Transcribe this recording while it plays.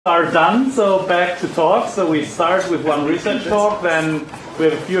Are done, so back to talk. So we start with one research talk, then we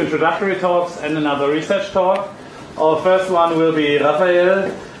have a few introductory talks and another research talk. Our first one will be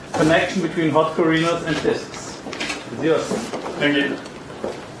Raphael, connection between hot corinos and disks. It's yours. Thank you.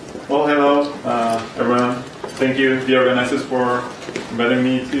 Well, hello, everyone. Thank you, the organizers, for inviting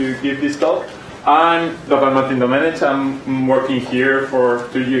me to give this talk. I'm Dr. Martin Domenech. I'm working here for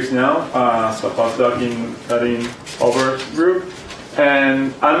 2 years now as a postdoc in studying Heidelberg group.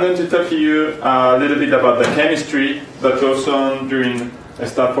 And I'm going to talk to you a little bit about the chemistry that goes on during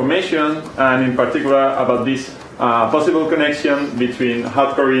star formation, and in particular about this possible connection between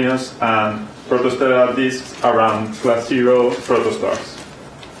hot corinos and protostellar disks around class 0 protostars.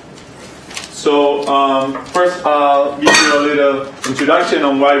 So first I'll give you a little introduction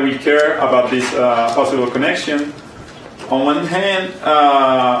on why we care about this possible connection. On one hand,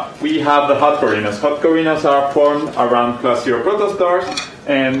 we have the hot corinos. Hot corinos are formed around class 0 protostars,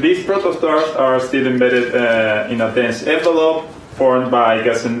 and these protostars are still embedded in a dense envelope formed by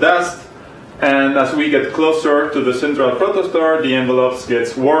gas and dust. And as we get closer to the central protostar, the envelope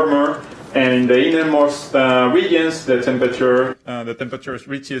gets warmer, and in the innermost regions, the temperature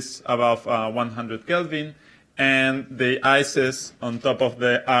reaches above 100 Kelvin, and the ices on top of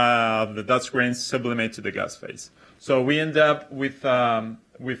the dust grains sublimate to the gas phase. So we end up with compact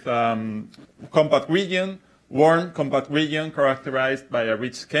region, warm compact region characterized by a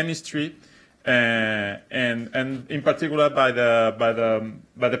rich chemistry, and in particular by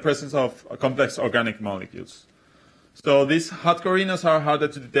the presence of complex organic molecules. So these hot corinos are harder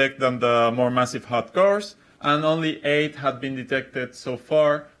to detect than the more massive hot cores, and only 8 have been detected so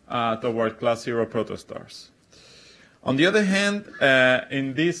far toward class 0 protostars. On the other hand,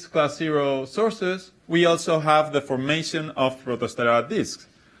 in these class 0 sources, we also have the formation of protostellar disks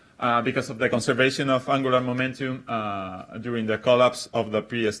because of the conservation of angular momentum during the collapse of the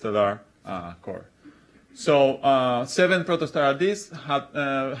pre-stellar core. So 7 protostellar disks have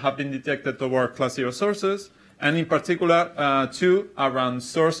been detected toward class 0 sources, and in particular 2 around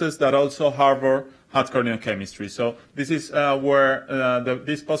sources that also harbor hot corino chemistry. So this is where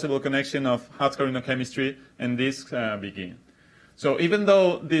this possible connection of hot corino chemistry and disks begin. So even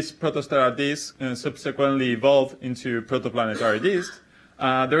though these protostellar disks subsequently evolve into protoplanetary disks,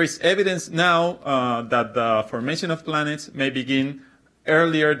 there is evidence now that the formation of planets may begin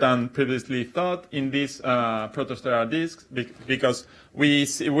earlier than previously thought in these protostellar disks, because we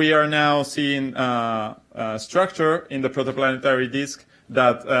are now seeing structure in the protoplanetary disk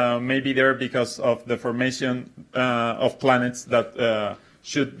that may be there because of the formation of planets that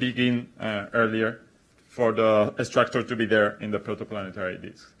should begin earlier for the structure to be there in the protoplanetary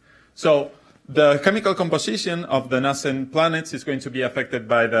disk. So the chemical composition of the nascent planets is going to be affected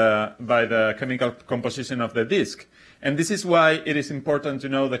by the chemical composition of the disk. And this is why it is important to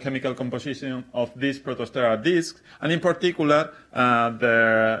know the chemical composition of these protostellar disks, and in particular,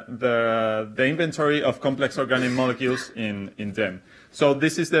 the inventory of complex organic molecules in them. So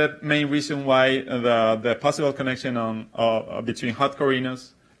this is the main reason why the possible connection between hot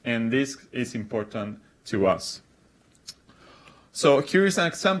corinos and disks is important to us. So here is an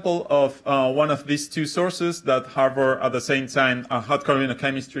example of one of these 2 sources that harbor at the same time a hot corino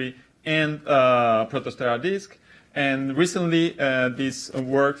chemistry and protostellar disk. And recently, this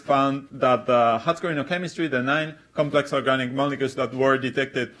work found that the hot corino chemistry, the 9 complex organic molecules that were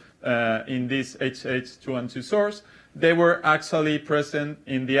detected in this HH212 source, they were actually present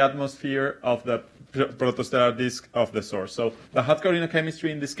in the atmosphere of the protostellar disk of the source. So the hot corino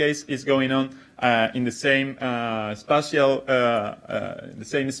chemistry in this case is going on in the same spatial, the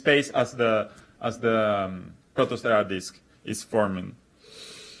same space as the protostellar disk is forming.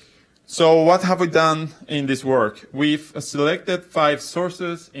 So what have we done in this work? We've selected 5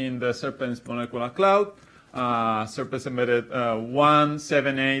 sources in the Serpens molecular cloud. Serpens embedded 1,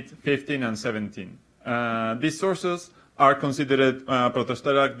 7, 8, 15, and 17. These sources are considered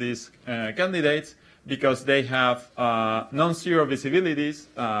protostellar disk candidates because they have non-zero visibilities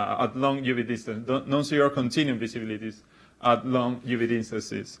at long UV distance, non-zero continuum visibilities at long UV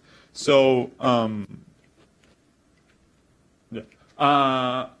distances. So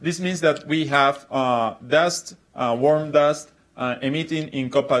this means that we have dust, warm dust, emitting in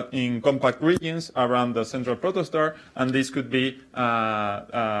compact regions around the central protostar, and this could be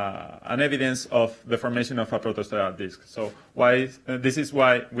an evidence of the formation of a protostellar disk. So this is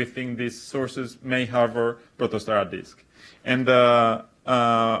why we think these sources may harbor protostellar disk. And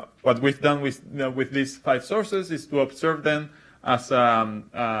what we've done with these 5 sources is to observe them as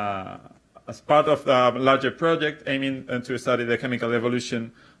part of the larger project aiming to study the chemical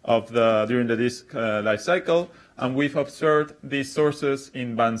evolution during the disk life cycle. And we've observed these sources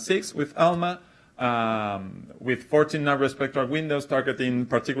in band 6 with ALMA, with 14 narrow spectral windows targeting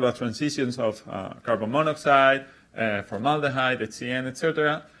particular transitions of carbon monoxide, formaldehyde, HCN,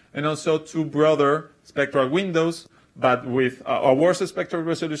 etc. And also 2 broader spectral windows, but with a worse spectral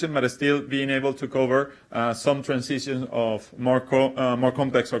resolution, but still being able to cover some transitions of more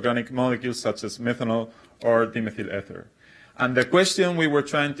complex organic molecules such as methanol or dimethyl ether. And the question we were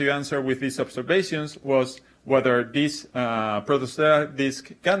trying to answer with these observations was whether these protostellar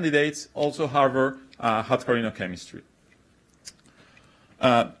disk candidates also harbor hot chemistry.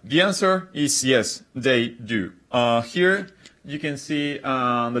 The answer is yes, they do. Here you can see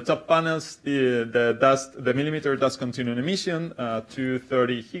on the top panels the millimeter dust continuum emission,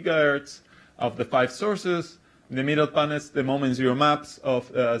 230 gigahertz of the 5 sources. In the middle panels, the moment zero maps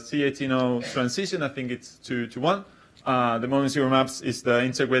of C18O transition. I think it's 2 to 1. The moment zero maps is the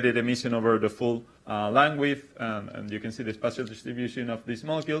integrated emission over the full line width, and you can see the spatial distribution of this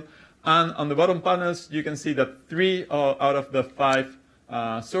molecule. And on the bottom panels, you can see that 3 out of the 5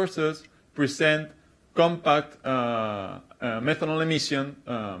 sources present compact methanol emission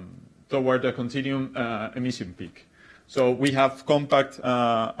toward the continuum emission peak. So we have compact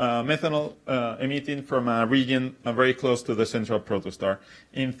methanol emitting from a region very close to the central protostar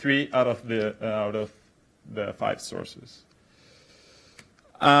in 3 out of the 5 sources.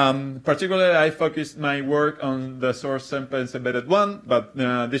 Particularly, I focused my work on the source Serpens Embedded 1, but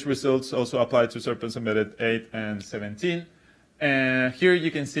these results also apply to Serpens Embedded 8 and 17. And here you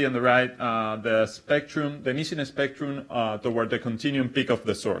can see on the right the spectrum, the emission spectrum toward the continuum peak of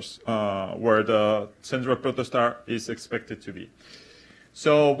the source, where the central protostar is expected to be.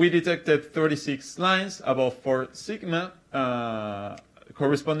 So we detected 36 lines above 4 sigma,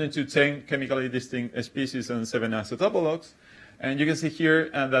 corresponding to 10 chemically distinct species and 7 isotopologues. And you can see here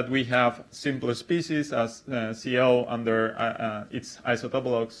that we have simpler species as CO under its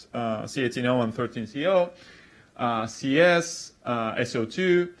isotopologues C18O and 13CO, CS,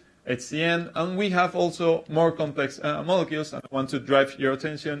 SO2, HCN, and we have also more complex molecules. And I want to drive your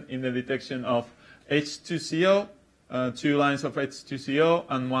attention in the detection of H2CO, 2 lines of H2CO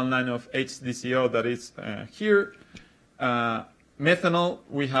and 1 line of HDCO that is here. Methanol,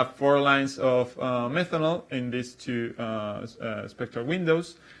 we have 4 lines of methanol in these 2 spectral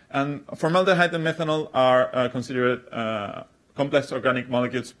windows. And formaldehyde and methanol are considered complex organic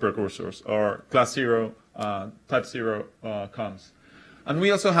molecules precursors, or class 0, type 0 COMs. And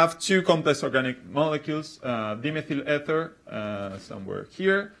we also have 2 complex organic molecules, dimethyl ether, somewhere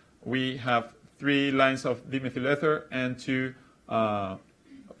here. We have 3 lines of dimethyl ether and 2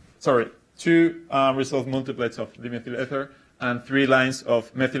 resolved multiplates of dimethyl ether and 3 lines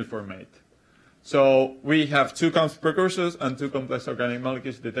of methyl formate. So we have 2 COMs precursors and 2 complex organic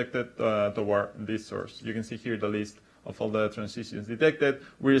molecules detected toward this source. You can see here the list of all the transitions detected.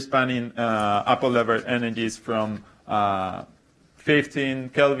 We're spanning upper level energies from 15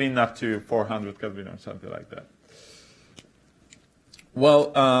 Kelvin up to 400 Kelvin or something like that.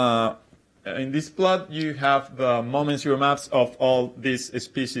 Well, in this plot, you have the moment zero maps of all these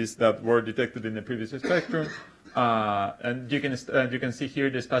species that were detected in the previous spectrum. And you can see here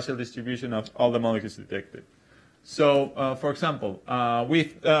the spatial distribution of all the molecules detected. So, for example, we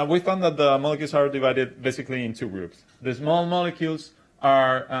found that the molecules are divided basically in 2 groups. The small molecules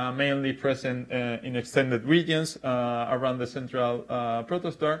are mainly present in extended regions around the central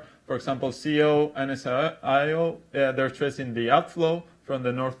protostar. For example, CO and SIO, they're tracing the outflow from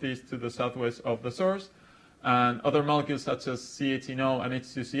the northeast to the southwest of the source. And other molecules such as C18O and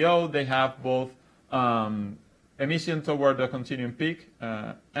H2CO, they have both emission toward the continuum peak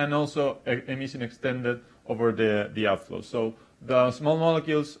and also emission extended over the outflow. So the small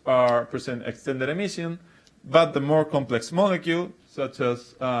molecules present extended emission, but the more complex molecule, such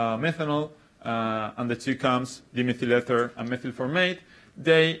as methanol and the 2 COMs, dimethyl ether and methyl formate,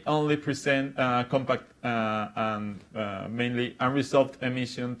 they only present compact and mainly unresolved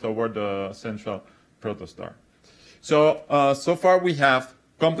emission toward the central protostar. So, so far we have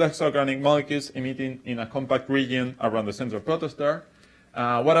complex organic molecules emitting in a compact region around the central protostar.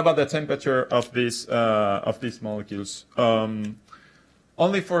 What about the temperature of these molecules?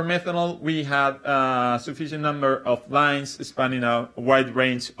 Only for methanol, we had a sufficient number of lines spanning a wide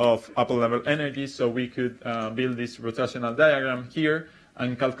range of upper level energies, so we could build this rotational diagram here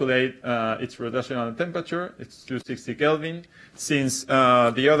and calculate its rotational temperature. It's 260 Kelvin. Since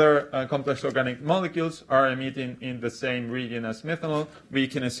the other complex organic molecules are emitting in the same region as methanol, we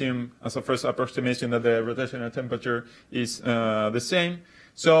can assume as a first approximation that the rotational temperature is the same.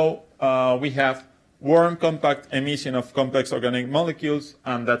 So we have warm compact emission of complex organic molecules,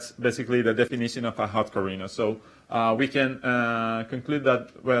 and that's basically the definition of a hot corona. So we can conclude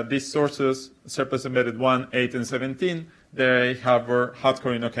that these sources, surface embedded 1, 8, and 17, they have hot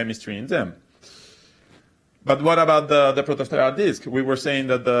corinochemistry in them. But what about the protostellar disk? We were saying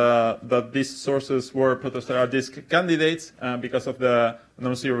that these sources were protostellar disk candidates because of the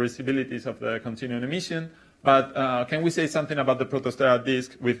non-zero visibilities of the continuum emission. But can we say something about the protostellar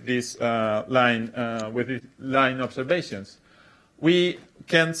disk with these line observations? We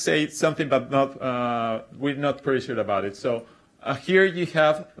can say something, but we're not pretty sure about it. So here you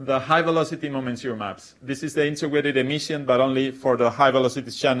have the high velocity moment zero maps. This is the integrated emission, but only for the high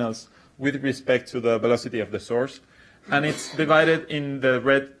velocity channels with respect to the velocity of the source. And it's divided in the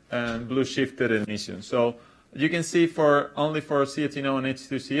red and blue shifted emission. So you can see only for C18O and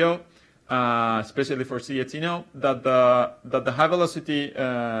H2CO, especially for C18O, that the high velocity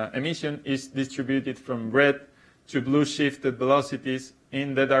emission is distributed from red to blue shifted velocities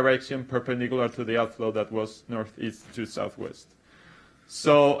in the direction perpendicular to the outflow that was northeast to southwest.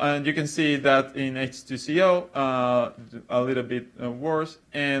 So, and you can see that in H2CO, a little bit worse.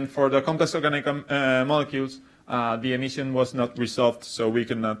 And for the complex organic molecules, the emission was not resolved, so we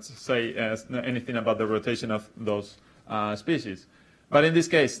cannot say anything about the rotation of those species. But in this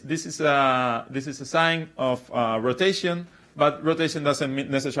case, this is a sign of rotation, but rotation doesn't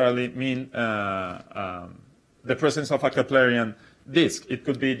necessarily mean the presence of a Keplerian disk. It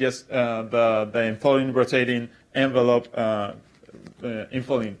could be just the infalling rotating envelope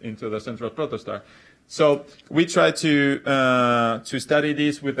infalling into the central protostar. So we try to study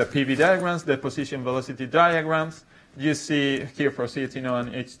this with the PV diagrams, the position velocity diagrams. You see here for C18O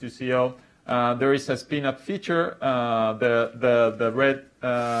and H2CO, there is a spin-up feature. The red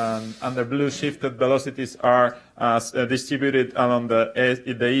and the blue shifted velocities are distributed along the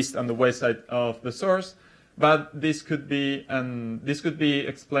east and the west side of the source. But this could be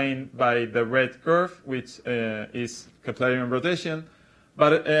explained by the red curve, which is Keplerian rotation.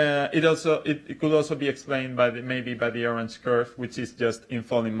 But it could also be explained by maybe by the orange curve, which is just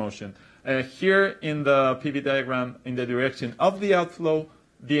infalling motion. Here in the PV diagram, in the direction of the outflow,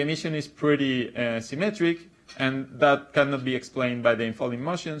 the emission is pretty symmetric, and that cannot be explained by the infalling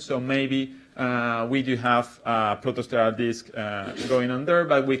motion. So maybe we do have a protostellar disk going on there,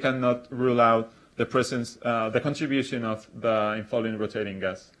 but we cannot rule out the presence, the contribution of the infalling rotating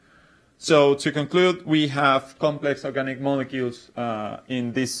gas. So to conclude, we have complex organic molecules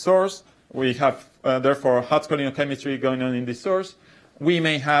in this source. We have, therefore, hot corinochemistry going on in this source. We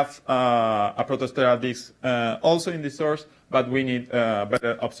may have a protostellar disk also in this source, but we need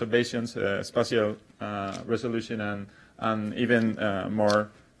better observations, spatial resolution, and even more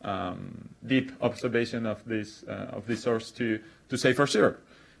deep observation of this source to say for sure.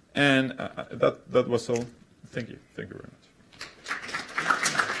 And that was all. Thank you. Thank you very much.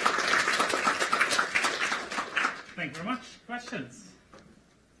 Thank you very much. Questions?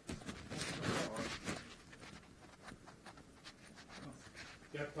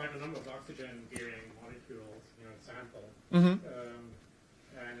 You have quite a number of oxygen-bearing molecules, sample. Mm-hmm.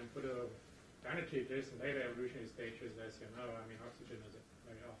 And for the planetary-adjacent later evolutionary stages, as you know, oxygen is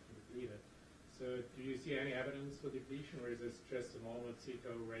very often depleted. So do you see any evidence for depletion, or is this just a normal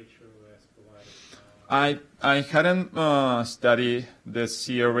CO ratio as provided? I hadn't studied the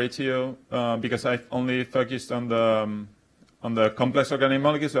CO ratio because I've only focused on the complex organic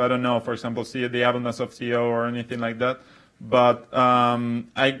molecules, so I don't know, for example, the abundance of CO or anything like that. But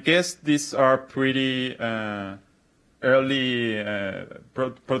I guess these are pretty early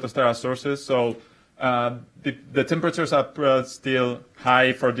protostellar sources, so the temperatures are still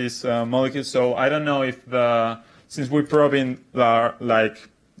high for these molecules. So I don't know if since we're probing like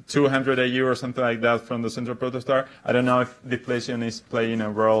 200 AU or something like that from the central protostar, I don't know if depletion is playing a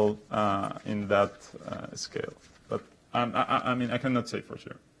role in that scale. But I cannot say for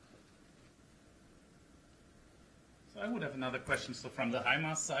sure. I would have another question. So from the high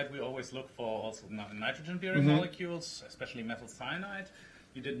mass side, we always look for also nitrogen-bearing molecules, especially methyl cyanide.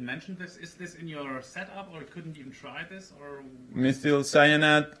 You didn't mention this. Is this in your setup, or couldn't even try this? Or methyl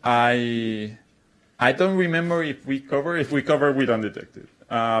cyanide, I don't remember if we cover. If we cover, we don't detect it.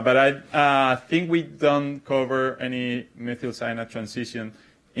 But I think we don't cover any methyl cyanide transition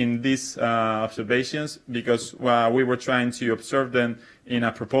in these observations because we were trying to observe them in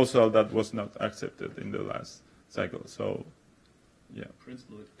a proposal that was not accepted in the last cycle. So, yeah. In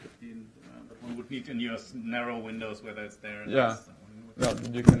principle, it could be, but one would need in your narrow windows whether it's there. Yeah. No,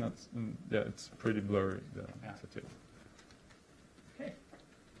 you cannot. Yeah, it's pretty blurry. Yeah. Okay.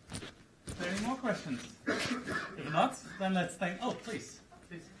 Is there any more questions? If not, then let's thank. Oh, please.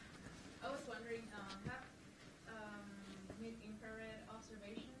 I was wondering,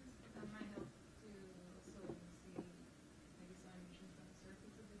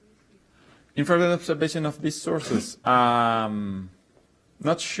 Infrared observation of these sources.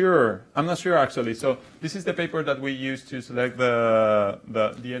 Not sure. I'm not sure actually. So this is the paper that we used to select the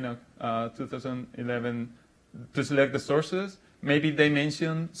ENOC 2011 to select the sources. Maybe they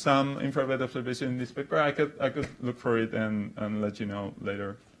mention some infrared observation in this paper. I could look for it and let you know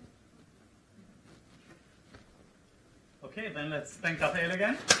later. Okay, then let's thank Raphael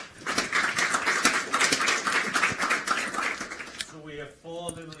again. So we have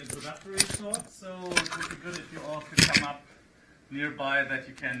 4 little introductory talks, so it would be good if you all could come up nearby that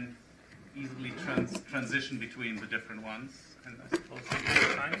you can easily transition between the different ones. And I suppose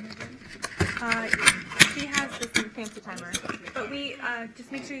timing again? He has this fancy timer, but we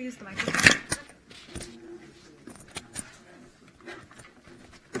just make sure you use the microphone.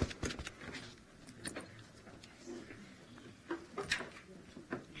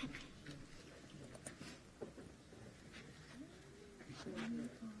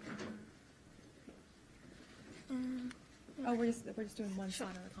 Oh, we're just doing one shot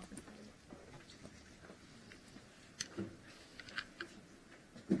on the conference.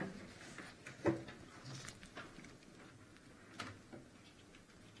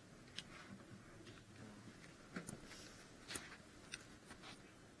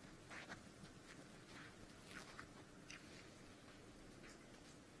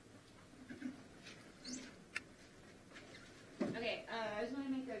 Okay, I just want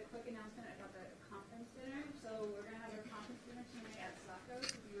to make a quick announcement about the conference dinner. So we're going to have our conference dinner tonight at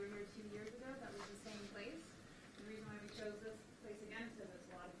Sacco's. If you were here 2 years ago, that was the same place. The reason why we chose this place again is because it's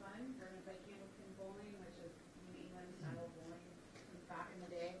a lot of fun. We're going to play Candlepin bowling, which is New England style bowling from back in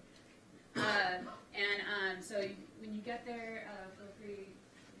the day. So when you get there, feel free.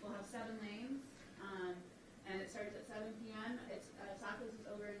 We'll have 7 lanes, and it starts at 7 p.m. Sacco's is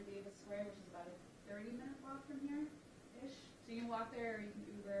over in Davis Square, which is about a 30-minute walk from here. So you can walk there or you can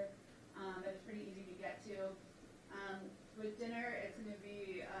Uber, but it's pretty easy to get to. With dinner, it's going to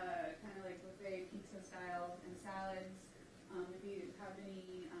be kind of like buffet pizza style and salads. If you have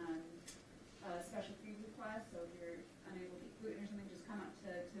any special food requests, so if you're unable to eat gluten or something, just come up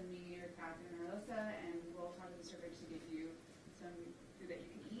to me or Catherine or Alyssa, and we'll talk to the server to get you some food that you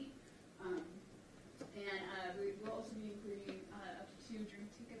can eat. We will also be including up to 2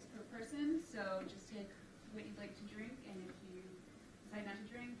 drink tickets per person, so just take what you'd like to drink, and if you decide not to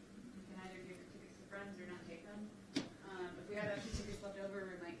drink, you can either give your tickets to friends or not take them. If we have extra tickets left over,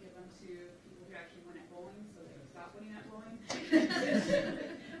 we might give them to people who actually win at bowling, so they can stop winning at bowling.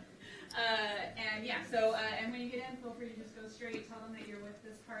 And when you get in, feel free to just go straight, tell them that you're with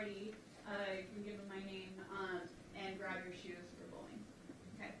this party, you can give them my name, and grab your shoes for bowling.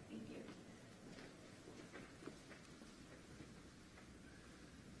 Okay, thank you.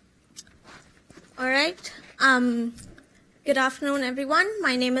 All right. Good afternoon, everyone.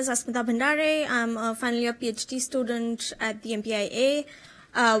 My name is Asmita Bhandare. I'm a final year PhD student at the MPIA,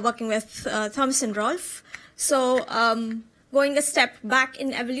 working with Thomas and Rolf. So going a step back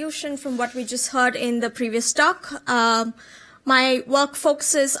in evolution from what we just heard in the previous talk, my work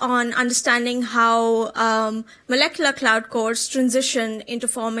focuses on understanding how molecular cloud cores transition into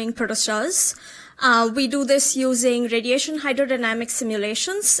forming protostars. We do this using radiation hydrodynamic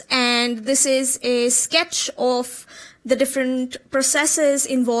simulations, and this is a sketch of the different processes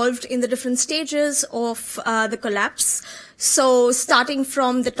involved in the different stages of the collapse. So starting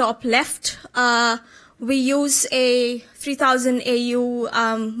from the top left, we use a 3000 AU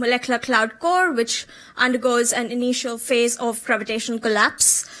molecular cloud core, which undergoes an initial phase of gravitational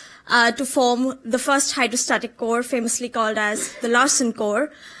collapse to form the first hydrostatic core, famously called as the Larsen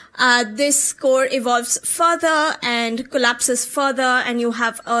core. This core evolves further and collapses further, and you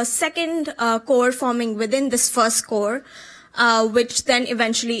have a second core forming within this first core, which then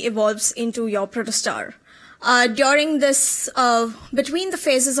eventually evolves into your protostar. During this, between the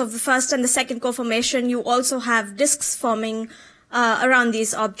phases of the first and the second core formation, you also have disks forming around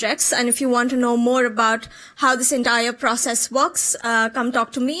these objects. And if you want to know more about how this entire process works, come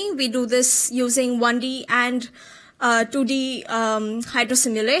talk to me. We do this using 1D and 2D hydro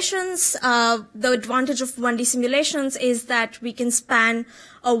simulations. The advantage of 1D simulations is that we can span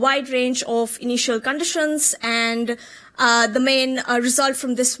a wide range of initial conditions, and the main result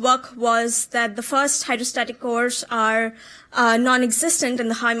from this work was that the first hydrostatic cores are non-existent in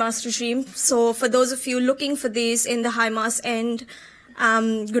the high mass regime. So for those of you looking for these in the high mass end,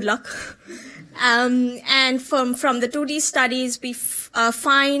 good luck. And from the 2D studies,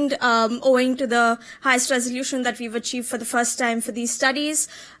 find, owing to the highest resolution that we've achieved for the first time for these studies,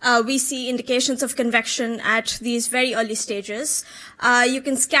 we see indications of convection at these very early stages. You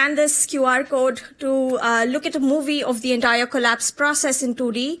can scan this QR code to look at a movie of the entire collapse process in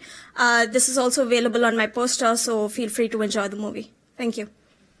 2D. This is also available on my poster, so feel free to enjoy the movie. Thank you.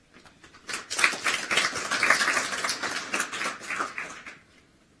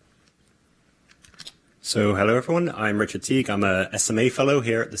 So hello everyone, I'm Richard Teague. I'm a SMA fellow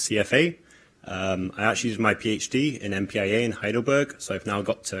here at the CFA. I actually did my PhD in MPIA in Heidelberg, so I've now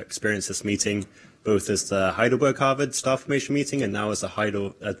got to experience this meeting both as the Heidelberg-Harvard Star Formation meeting and now as the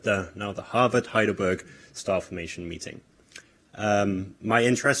Harvard-Heidelberg Star Formation meeting. My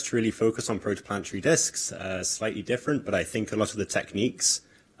interests really focus on protoplanetary disks, slightly different, but I think a lot of the techniques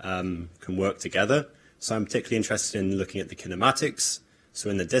can work together. So I'm particularly interested in looking at the kinematics. So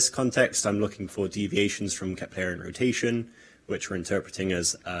in the disk context, I'm looking for deviations from Keplerian rotation, which we're interpreting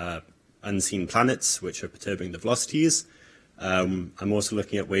as unseen planets, which are perturbing the velocities. I'm also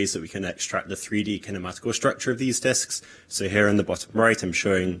looking at ways that we can extract the 3D kinematical structure of these disks. So here in the bottom right, I'm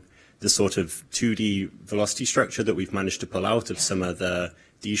showing the sort of 2D velocity structure that we've managed to pull out of some of the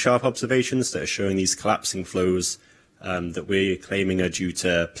D-sharp observations that are showing these collapsing flows that we're claiming are due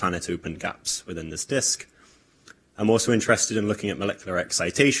to planet open gaps within this disk. I'm also interested in looking at molecular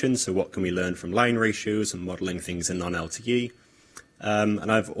excitation, so what can we learn from line ratios and modeling things in non-LTE.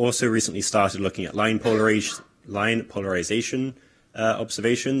 And I've also recently started looking at line polarization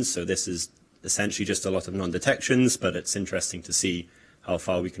observations, so this is essentially just a lot of non-detections, but it's interesting to see how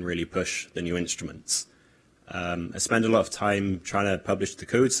far we can really push the new instruments. I spend a lot of time trying to publish the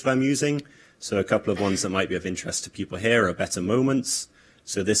codes that I'm using, so a couple of ones that might be of interest to people here are better moments.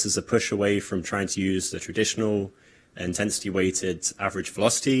 So this is a push away from trying to use the traditional intensity-weighted average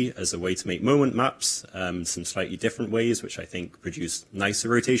velocity as a way to make moment maps, some slightly different ways, which I think produce nicer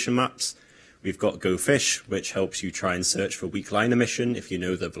rotation maps. We've got GoFish, which helps you try and search for weak line emission if you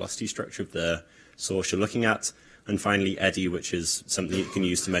know the velocity structure of the source you're looking at. And finally, Eddy, which is something you can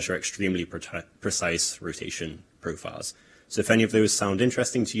use to measure extremely precise rotation profiles. So if any of those sound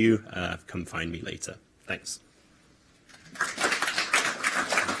interesting to you, come find me later. Thanks.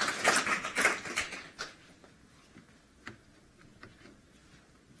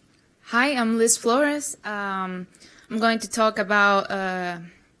 Hi, I'm Liz Flores. I'm going to talk about,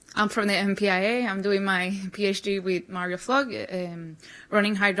 I'm from the MPIA. I'm doing my PhD with Mario Flog,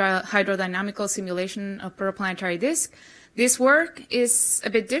 running hydrodynamical simulation of protoplanetary disk. This work is a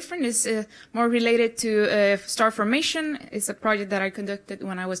bit different. It's more related to star formation. It's a project that I conducted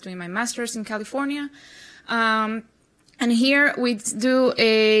when I was doing my master's in California. And here we do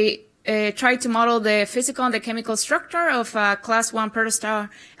try to model the physical and the chemical structure of class 1 protostar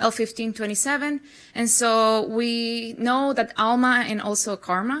L1527. And so we know that ALMA and also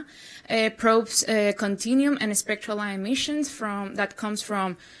KARMA probes continuum and spectral line emissions that comes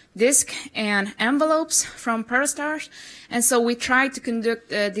from disk and envelopes from protostars. And so we try to conduct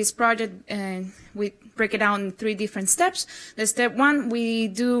this project, and we break it down in 3 different steps. The step 1, we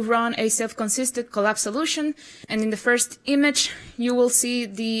do run a self-consistent collapse solution, and in the first image you will see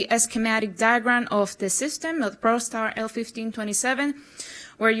the schematic diagram of the system of protostar L1527,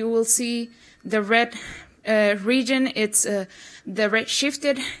 where you will see the red region, it's the red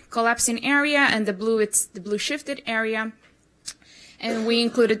shifted collapsing area, and the blue, it's the blue shifted area. And we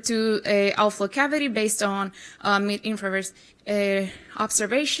included 2 outflow cavity based on mid-infrared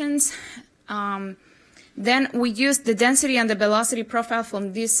observations. Then we used the density and the velocity profile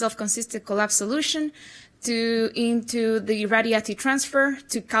from this self-consistent collapse solution into the radiative transfer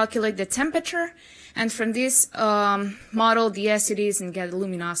to calculate the temperature, and from this model the SEDs and get the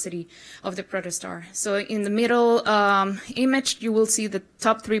luminosity of the protostar. So in the middle image you will see the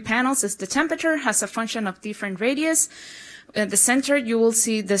top 3 panels as the temperature has a function of different radius. At the center, you will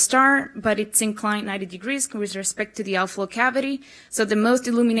see the star, but it's inclined 90 degrees with respect to the outflow cavity. So the most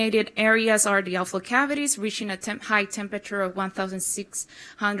illuminated areas are the outflow cavities, reaching a high temperature of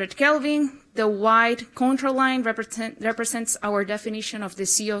 1,600 Kelvin. The white contour line represents our definition of the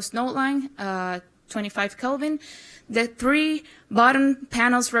CO snow line, 25 Kelvin. The 3 bottom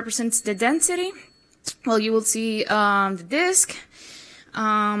panels represents the density. Well, you will see the disk.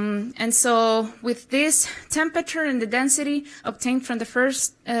 And so with this temperature and the density obtained from the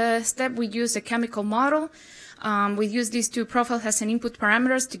first step, we use a chemical model. We use these 2 profiles as an input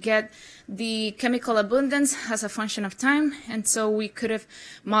parameters to get the chemical abundance as a function of time. And so we could have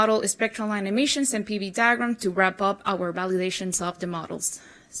modeled spectral line emissions and PV diagram to wrap up our validations of the models.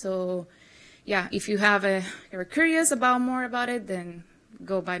 So yeah, if you are curious about more about it, then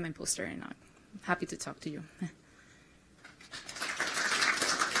go buy my poster, and I'm happy to talk to you.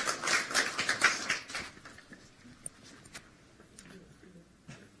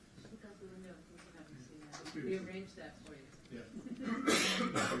 arrange that for you.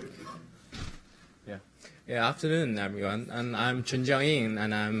 Yeah, afternoon, everyone. And I'm Chun Jiang-yin,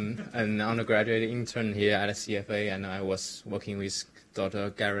 and I'm an undergraduate intern here at CFA, and I was working with Dr.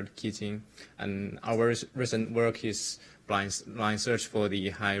 Garrett Keating. And our recent work is blind search for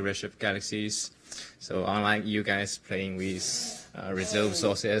the high redshift galaxies. So unlike you guys playing with reserve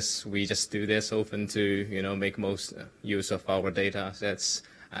sources, we just do this often to make most use of our data sets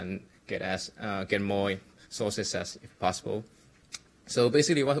and get more sources as if possible. So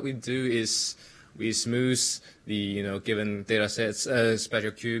basically, what we do is we smooth the given data sets,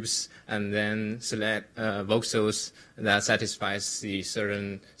 spectral cubes, and then select voxels that satisfies the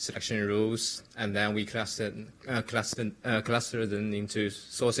certain selection rules, and then we cluster them into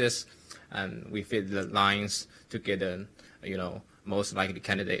sources, and we fit the lines to get a most likely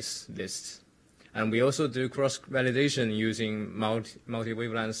candidates list. And we also do cross-validation using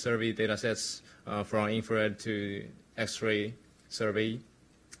multi-wavelength survey data sets from infrared to X-ray survey.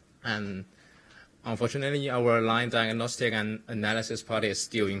 And unfortunately, our line diagnostic and analysis part is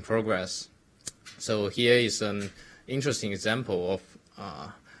still in progress. So here is an interesting example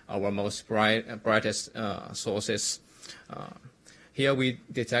of our most brightest sources. Here we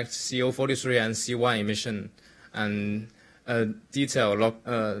detect CO43 and C1 emission, and detailed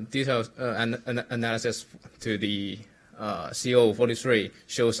analysis to the CO43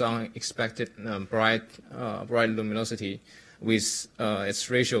 shows unexpected bright luminosity with its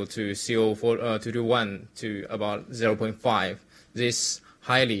ratio to CO221 to about 0.5. This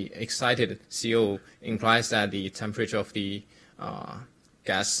highly excited CO implies that the temperature of the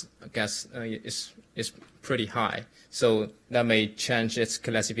gas is pretty high. So that may change its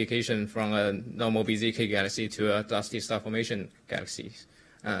classification from a normal BZK galaxy to a dusty star formation galaxy.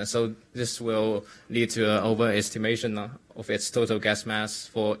 So this will lead to an overestimation of its total gas mass.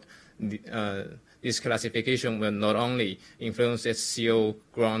 For this classification will not only influence its CO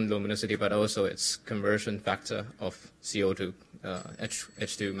ground luminosity, but also its conversion factor of CO to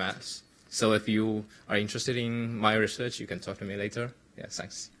H2 mass. So if you are interested in my research, you can talk to me later. Yeah,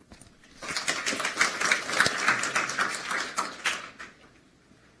 thanks.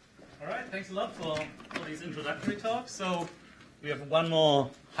 All right, thanks a lot for these introductory talks. So we have one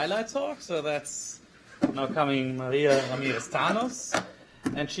more highlight talk. So that's now coming Maria Ramirez-Tanos,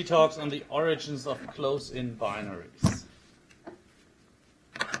 and she talks on the origins of close-in binaries.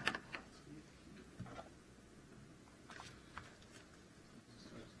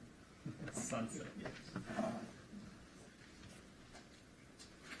 Sunset.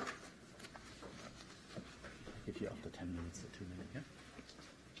 Give you after 10 minutes or 2 minutes, yeah?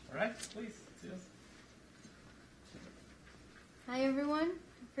 All right, please. Yes. Hi, everyone.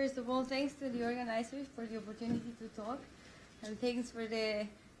 First of all, thanks to the organizers for the opportunity to talk, and thanks for the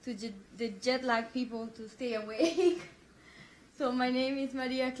jet lag people to stay awake. So my name is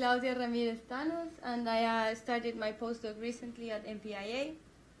Maria Claudia Ramirez-Tanos, and I started my postdoc recently at MPIA.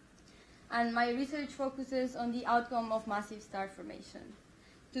 And my research focuses on the outcome of massive star formation.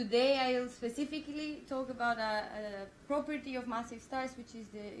 Today I will specifically talk about a property of massive stars, which is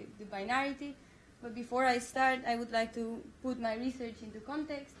the binarity. But before I start, I would like to put my research into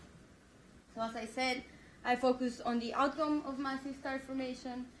context. So as I said, I focus on the outcome of massive star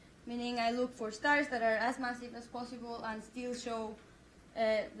formation, meaning I look for stars that are as massive as possible and still show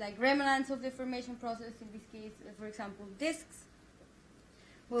like remnants of the formation process, in this case, for example, disks.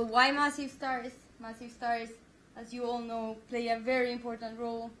 Well, why massive stars? Massive stars, as you all know, play a very important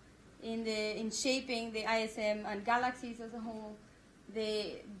role in shaping the ISM and galaxies as a whole.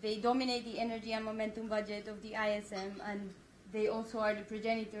 They dominate the energy and momentum budget of the ISM, and they also are the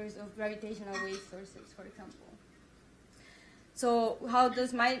progenitors of gravitational wave sources, for example. So how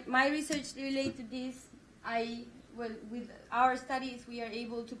does my research relate to this? With our studies, we are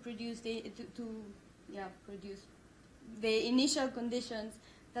able to produce the initial conditions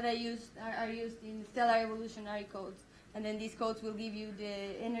that are used in stellar evolutionary codes, and then these codes will give you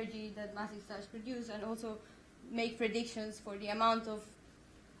the energy that massive stars produce, and also make predictions for the amount of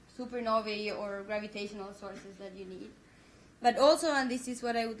supernovae or gravitational sources that you need. But also, and this is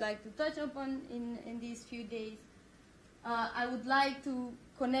what I would like to touch upon in these few days, I would like to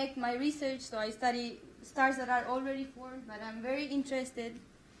connect my research. So I study stars that are already formed, but I'm very interested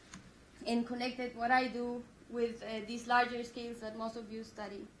in connecting what I do with these larger scales that most of you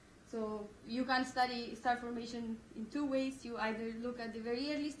study. So you can study star formation in two ways. You either look at the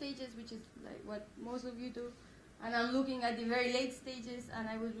very early stages, which is like what most of you do, and I'm looking at the very late stages, and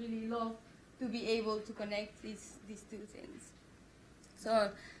I would really love to be able to connect these two things.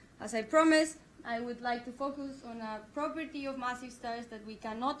 So, as I promised, I would like to focus on a property of massive stars that we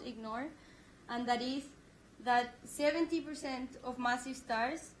cannot ignore, and that is that 70% of massive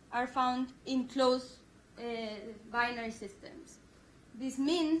stars are found in close binary systems. This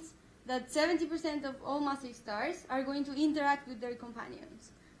means that 70% of all massive stars are going to interact with their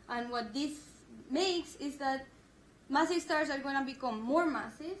companions. And what this makes is that massive stars are going to become more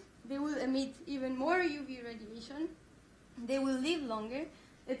massive, they will emit even more UV radiation, they will live longer,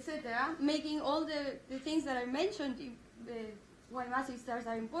 etc., making all the things that I mentioned, why massive stars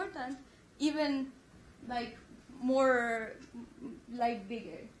are important, even like more like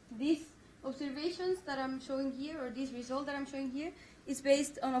bigger. These observations that I'm showing here, or this result that I'm showing here, is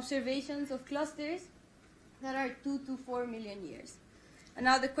based on observations of clusters that are 2 to 4 million years. And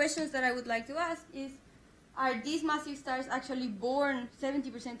now the questions that I would like to ask is, are these massive stars actually born,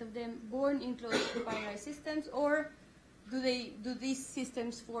 70% of them, born in close binary systems, or do these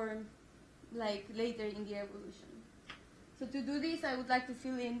systems form like later in the evolution? So to do this, I would like to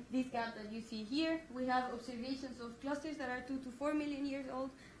fill in this gap that you see here. We have observations of clusters that are 2 to 4 million years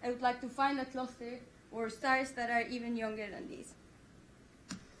old. I would like to find a cluster or stars that are even younger than this.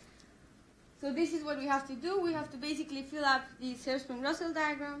 So this is what we have to do. We have to basically fill up this Hertzsprung-Russell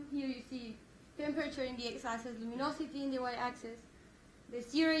diagram. Here you see temperature in the x-axis, luminosity in the y-axis. The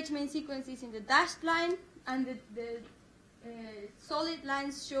CRH main sequence is in the dashed line, and the solid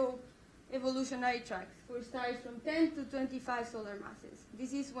lines show evolutionary tracks for stars from 10 to 25 solar masses.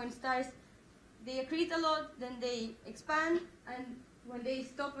 This is when stars, they accrete a lot, then they expand, and when they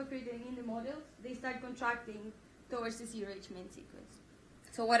stop accreting in the models, they start contracting towards the CRH main sequence.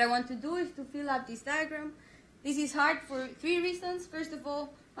 So what I want to do is to fill up this diagram. This is hard for 3 reasons. First of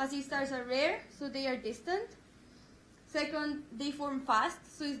all, massive stars are rare, so they are distant. Second, they form fast,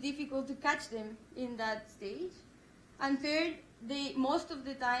 so it's difficult to catch them in that stage. And third, most of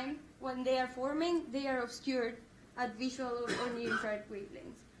the time, when they are forming, they are obscured at visual or near-infrared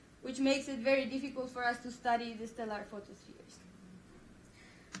wavelengths, which makes it very difficult for us to study the stellar photospheres.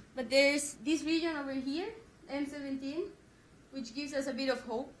 But there's this region over here, M17, which gives us a bit of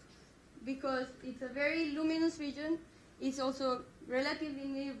hope, because it's a very luminous region. It's also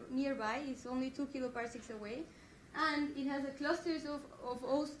relatively nearby. It's only 2 kiloparsecs away. And it has a clusters of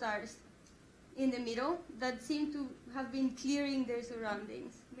O stars in the middle that seem to have been clearing their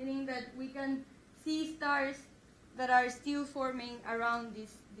surroundings, meaning that we can see stars that are still forming around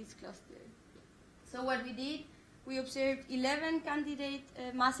this cluster. So what we did, we observed 11 candidate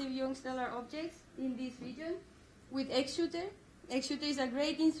massive young stellar objects in this region with X-Shooter. X-Shooter is a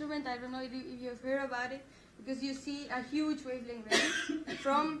great instrument. I don't know if you've heard about it, because you see a huge wavelength range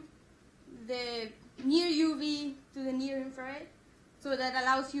from the near UV to the near infrared. So that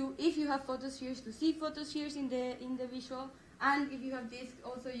allows you, if you have photospheres, to see photospheres in the visual, and if you have disks,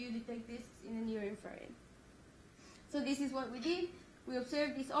 also you detect disks in the near infrared. So this is what we did. We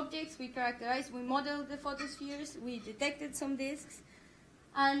observed these objects, we characterized, we modeled the photospheres, we detected some disks,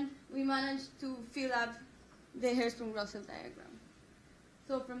 and we managed to fill up the Hertzsprung-Russell diagram.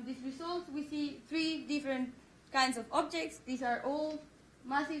 So from these results, we see 3 different kinds of objects. These are all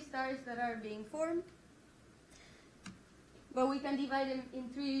massive stars that are being formed, but we can divide them in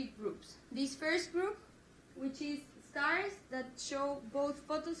 3 groups. This first group, which is stars that show both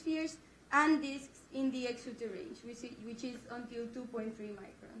photospheres and disks in the X-Shooter range, which is until 2.3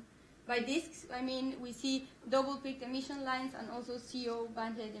 micron. By disks, I mean we see double-peaked emission lines and also CO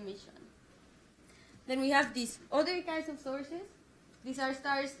bandhead emission. Then we have these other kinds of sources. These are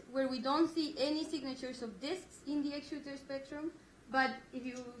stars where we don't see any signatures of disks in the X-Shooter spectrum, but if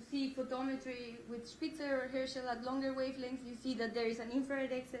you see photometry with Spitzer or Herschel at longer wavelengths, you see that there is an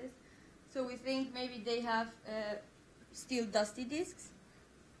infrared excess. So we think maybe they have still dusty disks.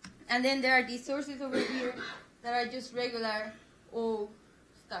 And then there are these sources over here that are just regular O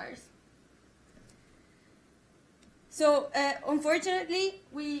stars. So unfortunately,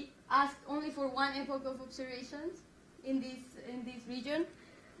 we asked only for 1 epoch of observations in this region.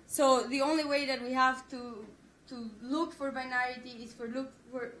 So the only way that we have to look for binarity is for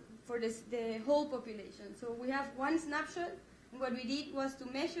the whole population. So we have 1 snapshot, and what we did was to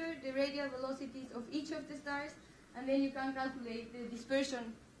measure the radial velocities of each of the stars, and then you can calculate the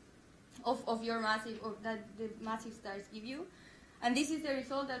dispersion of your massive, or that the massive stars give you. And this is the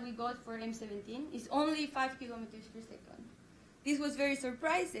result that we got for M17. It's only 5 kilometers per second. This was very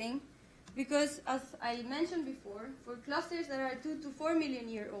surprising, because as I mentioned before, for clusters that are 2 to 4 million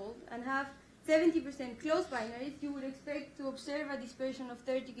year old and have 70% close binaries, you would expect to observe a dispersion of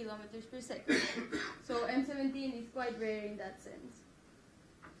 30 kilometers per second. So M17 is quite rare in that sense.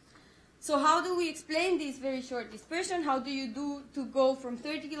 So how do we explain this very short dispersion? How do you do to go from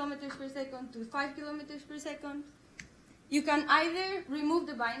 30 kilometers per second to 5 kilometers per second? You can either remove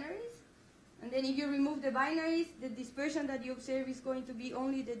the binaries, And then if you remove the binaries, the dispersion that you observe is going to be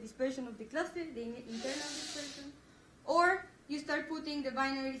only the dispersion of the cluster, the internal dispersion. Or you start putting the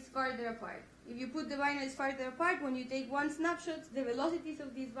binaries farther apart. If you put the binaries farther apart, when you take one snapshot, the velocities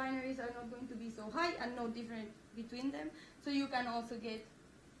of these binaries are not going to be so high and no different between them. So you can also get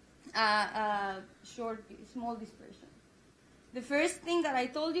a small dispersion. The first thing that I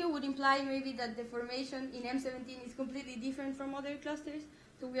told you would imply maybe that the formation in M17 is completely different from other clusters.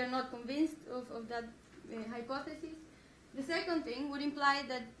 So we are not convinced of that hypothesis. The second thing would imply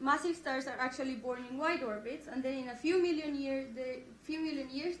that massive stars are actually born in wide orbits, and then in a few million years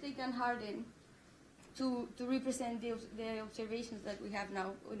they can harden to represent the observations that we have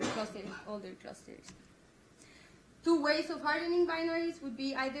now in the clusters, older clusters. Two ways of hardening binaries would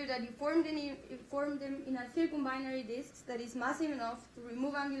be either that you form them in a circumbinary disk that is massive enough to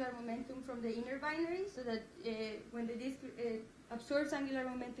remove angular momentum from the inner binary, so that when the disk absorbs angular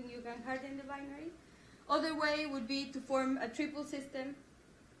momentum, you can harden the binary. Other way would be to form a triple system,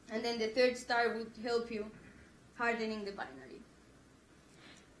 and then the third star would help you hardening the binary.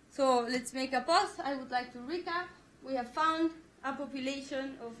 So let's make a pause. I would like to recap. We have found a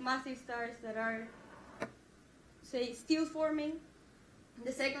population of massive stars that are, say, still forming.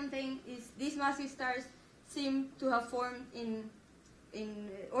 The second thing is these massive stars seem to have formed in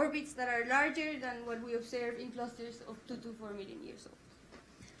orbits that are larger than what we observe in clusters of 2 to 4 million years old.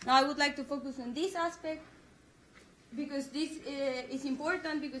 Now I would like to focus on this aspect because this is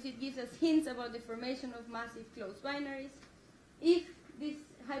important because it gives us hints about the formation of massive closed binaries. If this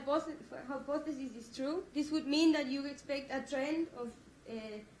hypothesis is true, this would mean that you expect a trend of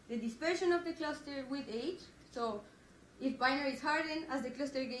the dispersion of the cluster with age. So if binaries harden, as the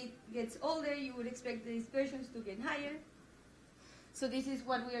cluster gets older, you would expect the dispersions to get higher. So this is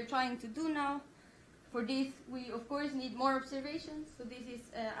what we are trying to do now. For this, we of course need more observations. So this is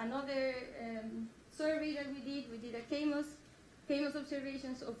another survey that we did. We did a CAMOS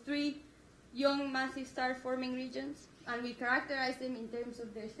observations of 3 young massive star forming regions, and we characterized them in terms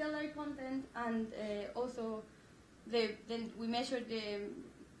of their stellar content, and also then we measured the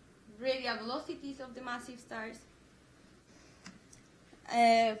radial velocities of the massive stars.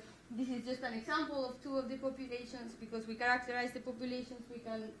 This is just an example of 2 of the populations. Because we characterize the populations, we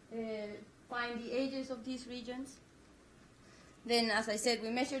can find the ages of these regions. Then, as I said, we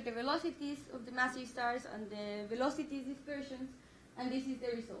measured the velocities of the massive stars and the velocity dispersions, and this is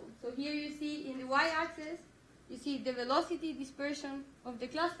the result. So here you see in the y-axis, you see the velocity dispersion of the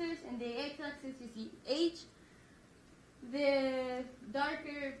clusters, and the x-axis you see age. The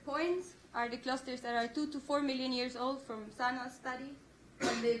darker points are the clusters that are 2 to 4 million years old from Sana's study.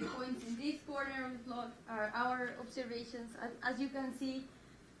 And the points in this corner of the plot are our observations. As you can see,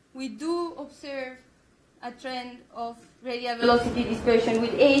 we do observe a trend of radial velocity dispersion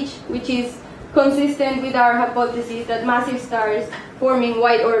with age, which is consistent with our hypothesis that massive stars forming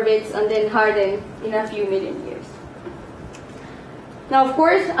wide orbits and then harden in a few million years. Now, of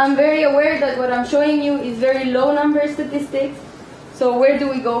course, I'm very aware that what I'm showing you is very low number statistics. So where do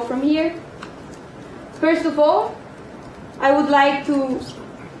we go from here? First of all, I would like to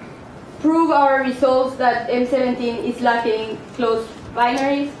prove our results that M17 is lacking closed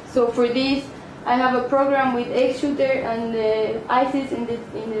binaries. So for this, I have a program with X-Shooter and ISIS in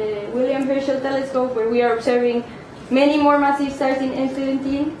the William Herschel telescope, where we are observing many more massive stars in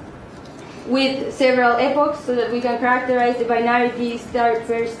M17 with several epochs, so that we can characterize the binarity star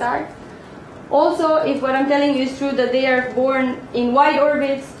per star. Also, if what I'm telling you is true, that they are born in wide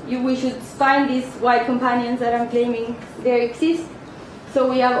orbits, we should find these wide companions that I'm claiming there exist. So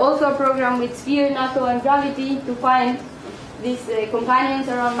we have also a program with sphere, NATO, and gravity to find these companions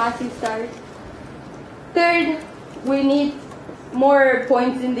around massive stars. Third, we need more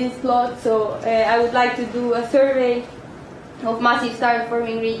points in this plot, so I would like to do a survey of massive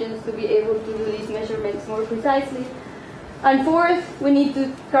star-forming regions to be able to do these measurements more precisely. And fourth, we need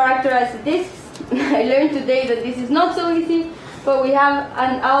to characterize the disks. I learned today that this is not so easy, but we have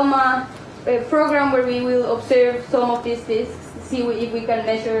an ALMA program where we will observe some of these disks, see if we can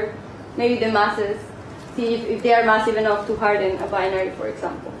measure maybe the masses, see if they are massive enough to harden a binary, for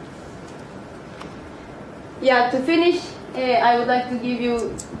example. Yeah, to finish, I would like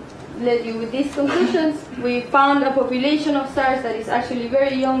to let you with these conclusions. We found a population of stars that is actually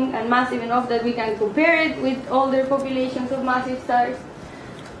very young and massive enough that we can compare it with older populations of massive stars.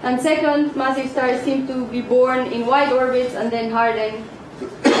 And second, massive stars seem to be born in wide orbits and then harden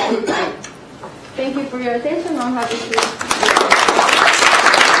over time. Thank you for your attention. I'm happy to.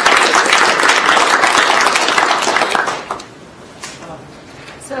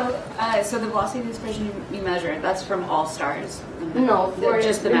 So the velocity dispersion you measured, that's from all stars? No, for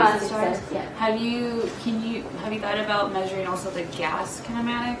just the massive massive stars? Yeah. Have you thought about measuring also the gas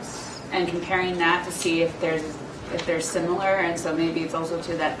kinematics and comparing that to see if they're similar, and so maybe it's also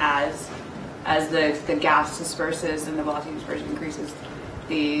true that as the gas disperses and the velocity dispersion increases,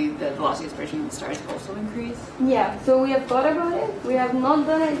 the velocity dispersion of the stars also increase? Yeah, so we have thought about it. We have not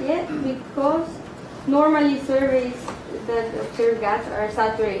done it yet because normally surveys that observe gas are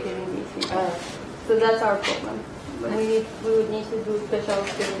saturated in these regions. So that's our problem. We would need to do special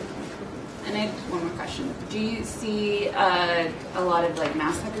experiments. And I have one more question. Do you see a lot of like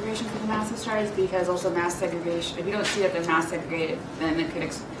mass segregation for the massive stars? Because also mass segregation, if you don't see that they're mass segregated, then it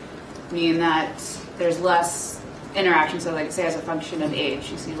could mean that there's less interaction. So like say as a function of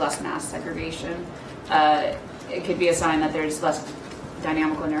age, you see less mass segregation. It could be a sign that there's less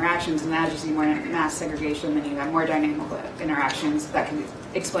dynamical interactions, and as you see more mass segregation, then you have more dynamical interactions. That can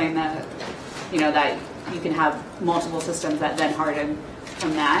explain that, that you can have multiple systems that then harden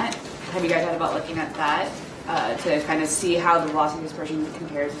from that. Have you guys thought about looking at that to kind of see how the velocity dispersion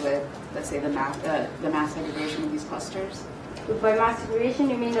compares with, let's say, the mass segregation of these clusters? So by mass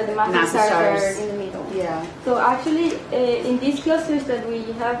segregation, you mean that the massive stars are in the middle? Yeah. So actually, in these clusters that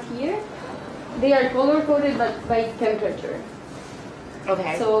we have here, they are color-coded by temperature.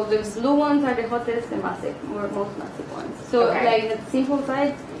 Okay. So the blue ones are the hottest, the most massive ones. So like the simple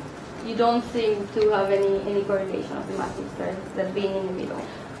side, you don't seem to have any correlation of the massive stars that being in the middle.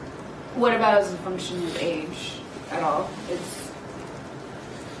 What about as a function of age at all?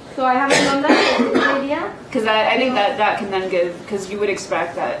 So I haven't done that idea. Because I think that can then give, because you would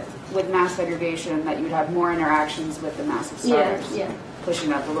expect that with mass segregation that you would have more interactions with the massive stars,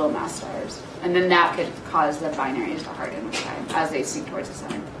 pushing out the low mass stars. And then that could cause the binaries to harden with time as they sink towards the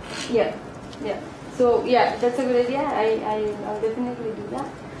center. Yeah. So yeah, that's a good idea. I'll definitely do that.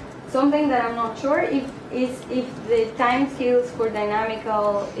 Something that I'm not sure is if the time scales for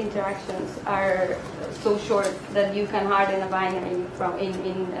dynamical interactions are so short that you can harden a binary in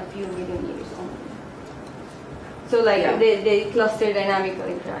a few million years only. So like the cluster dynamical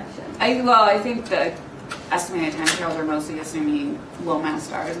interaction. I think the estimated time scales are mostly assuming low mass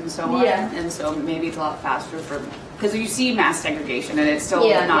stars and so on. Yeah. And so maybe it's a lot faster because you see mass segregation and it's still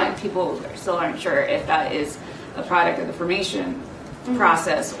people still aren't sure if that is a product of the formation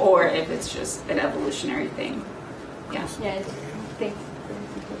process or if it's just an evolutionary thing. Yeah. Yeah. Thanks.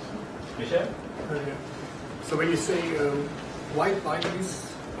 Michel? So when you say white binaries,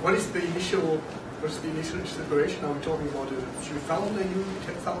 what's the initial separation? Are we talking about a few thousand AU,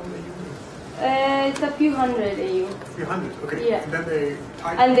 10,000 AU? It's a few hundred AU. A few hundred, okay. Yeah.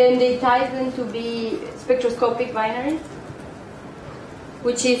 And then they type them to be spectroscopic binaries,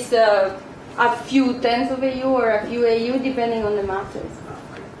 which is a few tens of AU or a few AU depending on the masses.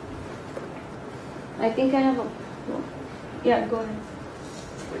 Okay. I think I have a... Yeah, go ahead.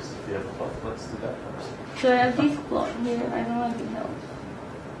 Let's do that first. So I have this plot here. I don't know if it helps.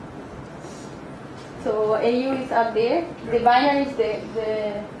 So AU is up there. The binaries, the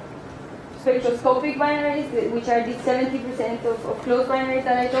spectroscopic binaries, which are the 70% of closed binaries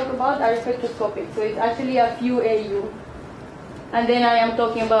that I talk about, are spectroscopic. So it's actually a few AU. And then I am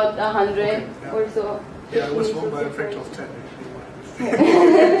talking about 100 or so. Yeah, I was wrong by a factor of 10.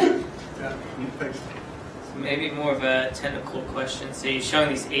 Thanks. Maybe more of a technical question. So you're showing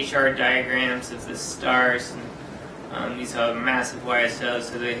these HR diagrams of the stars, and these are massive wire cells,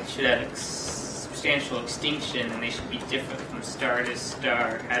 so they should have substantial extinction, and they should be different from star to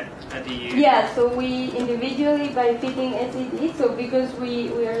star. How do you? Yeah, so we individually by fitting SED. So because we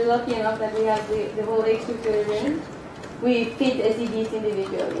are lucky enough that we have the whole X-Ray range, we fit SEDs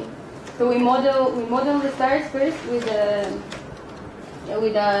individually. So we model the stars first with a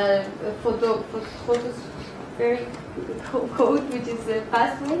photospheric code, which is a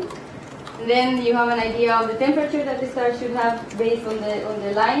fast way. And then you have an idea of the temperature that the star should have based on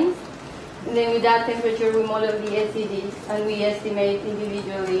the lines. And then with that temperature, we model the SEDs and we estimate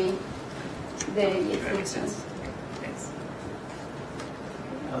individually the extinction. Thanks.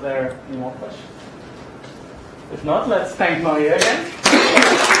 Are there any more questions? If not, let's thank Maria again.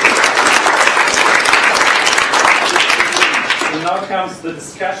 So now comes the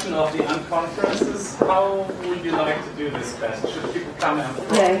discussion of the unconferences. How would you like to do this best? Should people come and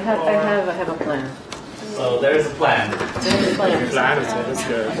Yeah, I have a plan. So there is a plan. There's a plan. That's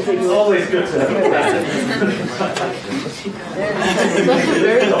good. It's always good to have a plan. It's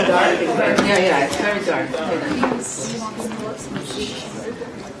very dark. Yeah, it's very dark.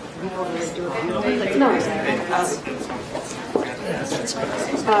 No.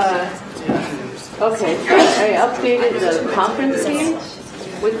 Okay, I updated the conference page.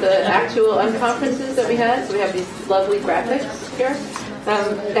 with the actual unconferences that we had. So we have these lovely graphics here.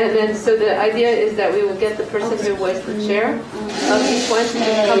 And then, so the idea is that we will get the person who was the chair of each one to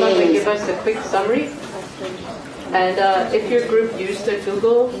just come up and give us a quick summary. And if your group used to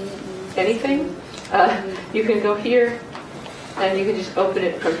Google anything, you can go here and you can just open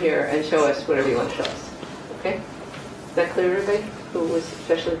it from here and show us whatever you want to show us. Okay? Is that clear, everybody? Who was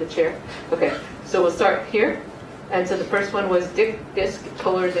especially the chair? Okay, so we'll start here. And so the first one was disk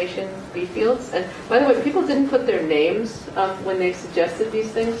polarization B fields. And by the way, people didn't put their names when they suggested these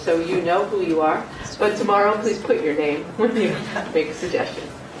things, so you know who you are. But tomorrow, please put your name when you make a suggestion.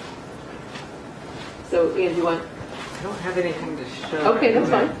 So, Ian, do you want? I don't have anything to show. Okay, that's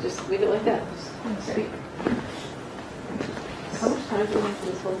fine. Just leave it like that. Just speak. How much time do we have for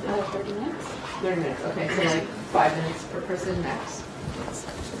this whole thing? 30 minutes? 30 minutes. Okay, so like 5 minutes per person max.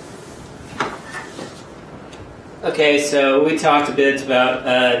 Okay, so we talked a bit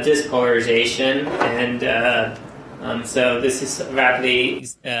about disk polarization, and so this is rapidly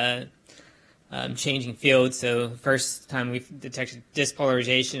changing field. So the first time we detected disk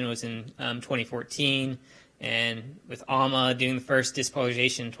polarization was in 2014, and with ALMA doing the first disk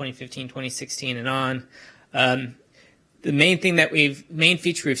polarization in 2015, 2016, and on. The main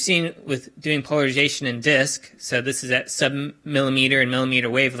feature we've seen with doing polarization in disk, so this is at sub-millimeter and millimeter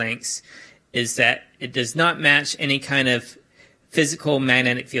wavelengths, is that it does not match any kind of physical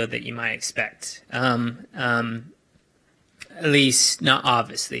magnetic field that you might expect. At least not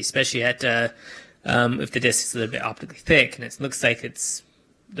obviously, especially at if the disk is a little bit optically thick, and it looks like it's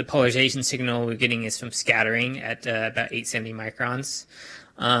the polarization signal we're getting is from scattering at about 870 microns.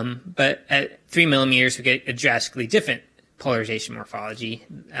 But at 3 millimeters, we get a drastically different polarization morphology.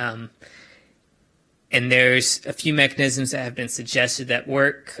 And there's a few mechanisms that have been suggested that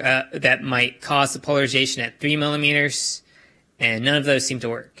work that might cause the polarization at 3 millimeters, and none of those seem to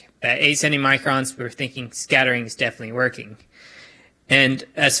work. At 870 microns, we're thinking scattering is definitely working. And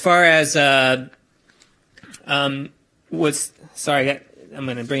as far as I'm going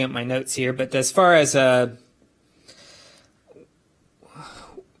to bring up my notes here, but as far as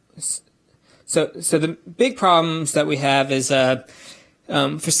so the big problems that we have is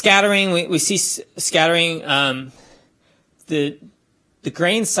for scattering, we see scattering, the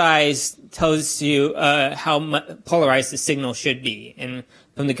grain size tells you how polarized the signal should be. And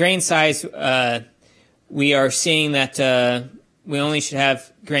from the grain size, we are seeing that we only should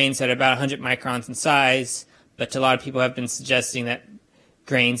have grains that are about 100 microns in size, but a lot of people have been suggesting that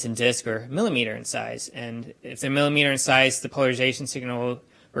grains in disk are millimeter in size. And if they're millimeter in size, the polarization signal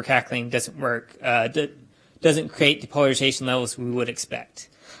we're calculating doesn't work. Doesn't create the polarization levels we would expect.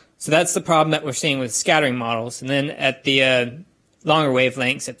 So that's the problem that we're seeing with scattering models. And then at the longer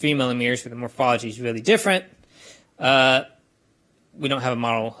wavelengths, at 3 millimeters, where the morphology is really different, we don't have a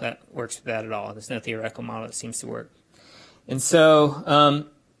model that works with that at all. There's no theoretical model that seems to work. And so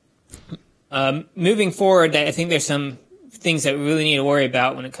moving forward, I think there's some things that we really need to worry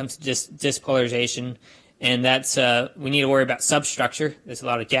about when it comes to disk polarization. And that's we need to worry about substructure. There's a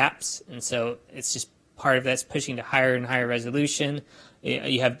lot of gaps. And so it's just part of that's pushing to higher and higher resolution.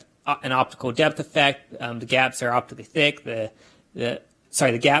 You have an optical depth effect. The gaps are optically thick. The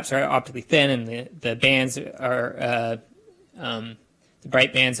gaps are optically thin, and the bands are the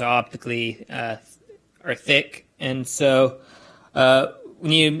bright bands are optically are thick. And so we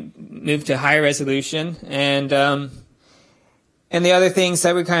need to move to higher resolution. And the other things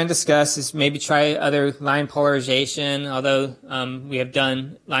that we kind of discussed is maybe try other line polarization. Although we have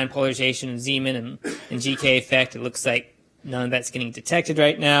done line polarization in Zeeman and GK effect, it looks like none of that's getting detected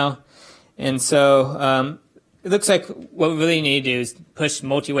right now. And so it looks like what we really need to do is push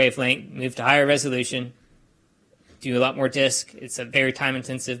multi-wavelength, move to higher resolution, do a lot more disk. It's a very time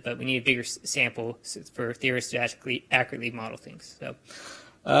intensive, but we need a bigger sample for theorists to accurately model things. So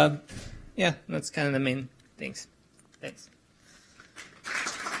yeah, that's kind of the main things. Thanks.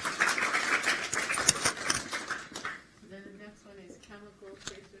 Then the next one is chemical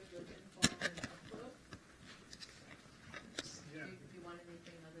tracers with info and outflow. Yeah. Do you want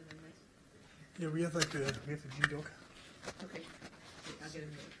anything other than this? Yeah, we have the GDoc. Okay. I'll get a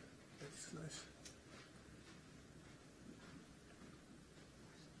note. That's nice.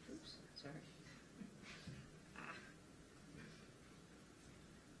 Oops, sorry.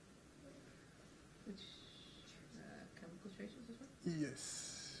 Which chemical tracers is one?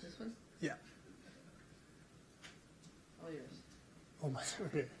 Yes. This one? Yeah. All yours. Oh my.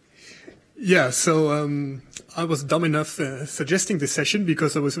 Okay. Yeah. So I was dumb enough suggesting this session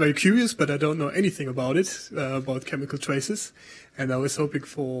because I was very curious, but I don't know anything about it, about chemical traces, and I was hoping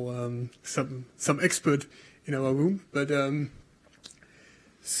for some expert in our room. But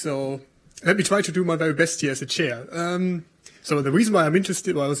So let me try to do my very best here as a chair. So the reason why I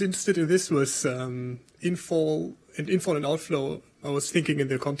was interested in this was infall and outflow. I was thinking in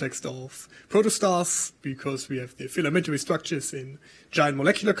the context of protostars, because we have the filamentary structures in giant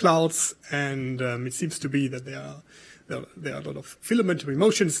molecular clouds, and it seems to be that there are a lot of filamentary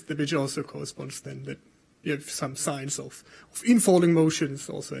motions, which also corresponds then that you have some signs of infalling motions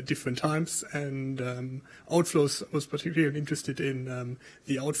also at different times, and outflows. I was particularly interested in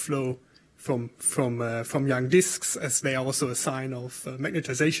the outflow from young disks, as they are also a sign of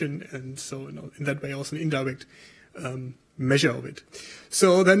magnetization, and so in that way also an indirect measure of it.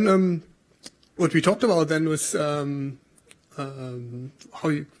 So then what we talked about then was we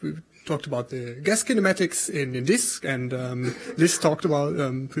talked about the gas kinematics in disk, and Liz talked about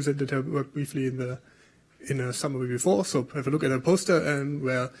presented her work briefly in a summary before. So have a look at a poster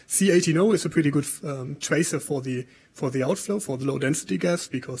where C18O is a pretty good tracer for the outflow for the low density gas,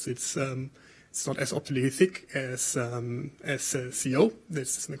 because it's not as optically thick as CO.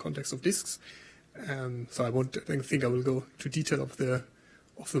 This is in the context of disks. So I think I will go to detail of the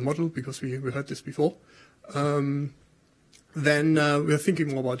model, because we heard this before. Then we're thinking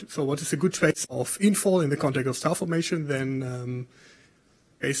more about, so what is a good trace of infall in the context of star formation? Then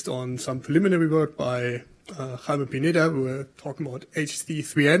based on some preliminary work by Jaime Pineda, we were talking about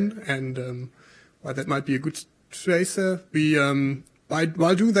HC3N and why that might be a good tracer.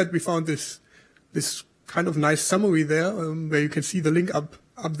 While doing that, we found this kind of nice summary there, where you can see the link up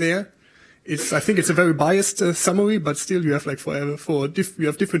there. I think it's a very biased summary, but still you have you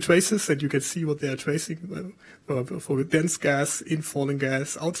have different traces, and you can see what they are tracing for dense gas, infalling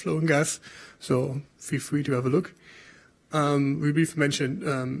gas, outflowing gas. So feel free to have a look. We briefly mentioned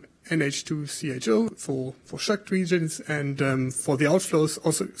NH2CHO for shucked regions, and for the outflows,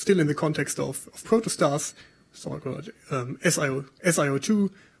 also still in the context of protostars, so called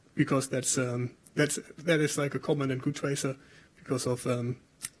SiO2, because that is like a common and good tracer because of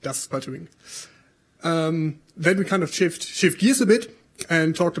dust sputtering. Then we kind of shift gears a bit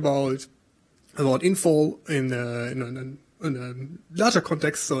and talked about infall in a larger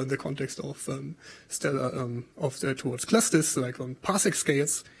context, so in the context of stellar towards clusters, so like on parsec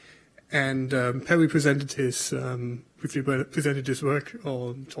scales. And Perry presented his work,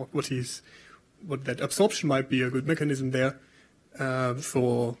 or talked what that absorption might be a good mechanism there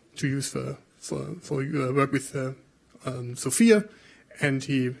to use for work with Sophia. And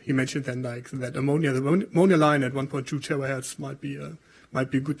he mentioned then like that the ammonia line at 1.2 terahertz might be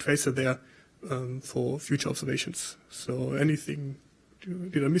a good tracer there for future observations. So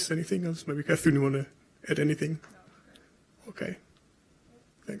did I miss anything else? Maybe Catherine, you want to add anything? Okay,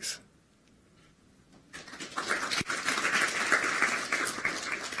 thanks.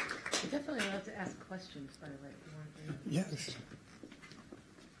 You're definitely allowed to ask questions, by the way. Yes.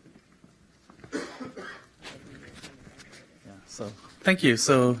 So thank you.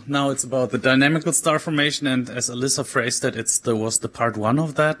 So now it's about the dynamical star formation, and as Alyssa phrased it, was the part one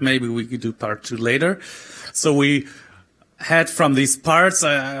of that. Maybe we could do part two later. So we had from these parts,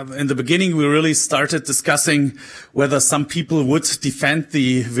 in the beginning we really started discussing whether some people would defend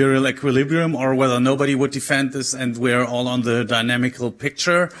the virial equilibrium or whether nobody would defend this, and we're all on the dynamical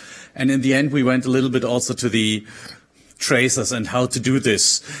picture. And in the end we went a little bit also to the tracers and how to do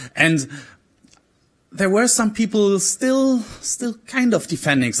this. And there were some people still kind of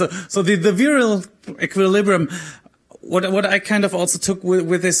defending. So the virial equilibrium, what I kind of also took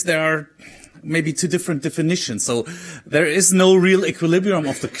with this, there are maybe two different definitions. So there is no real equilibrium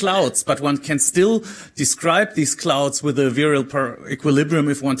of the clouds, but one can still describe these clouds with a virial equilibrium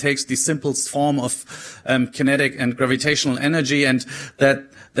if one takes the simplest form of kinetic and gravitational energy, and that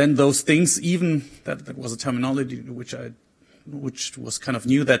then those things, even that was a terminology which was kind of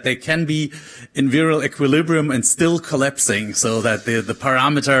new, that they can be in virial equilibrium and still collapsing, so that the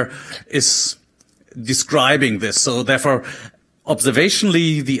parameter is describing this. So therefore,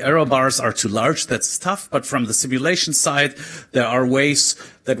 observationally, the error bars are too large. That's tough. But from the simulation side, there are ways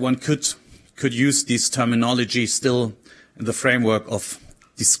that one could use this terminology still in the framework of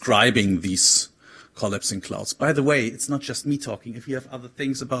describing these collapsing clouds. By the way, it's not just me talking. If you have other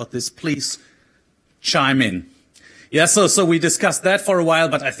things about this, please chime in. Yeah, so we discussed that for a while,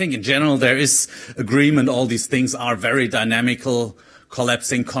 but I think in general there is agreement. All these things are very dynamical,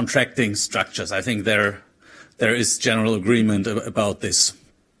 collapsing, contracting structures. I think there is general agreement about this.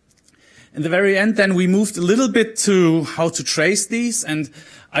 In the very end, then we moved a little bit to how to trace these, and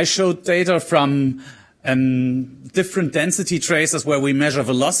I showed data from different density tracers where we measure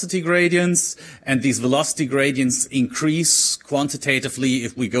velocity gradients, and these velocity gradients increase quantitatively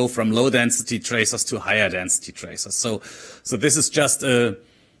if we go from low density tracers to higher density tracers. So this is just a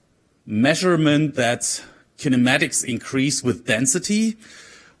measurement that kinematics increase with density.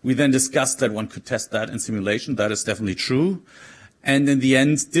 We then discussed that one could test that in simulation. That is definitely true. And in the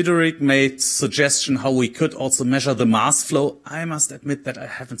end, Diderik made suggestion how we could also measure the mass flow. I must admit that I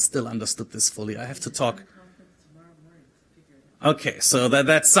haven't still understood this fully. I have to talk. Okay, so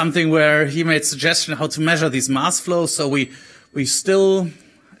that's something where he made suggestion how to measure these mass flows. So we still,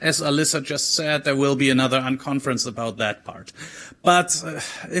 as Alyssa just said, there will be another unconference about that part. But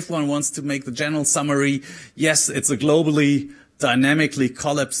if one wants to make the general summary, yes, it's a globally dynamically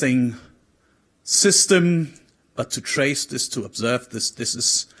collapsing system. But to trace this, to observe this, this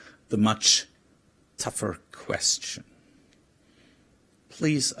is the much tougher question.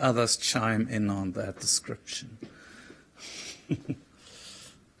 Please, others chime in on that description. It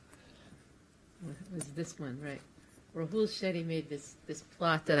was this one, right? Rahul Shetty made this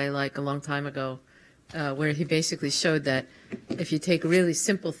plot that I like a long time ago, where he basically showed that if you take really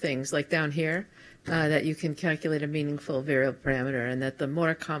simple things, like down here, that you can calculate a meaningful variable parameter, and that the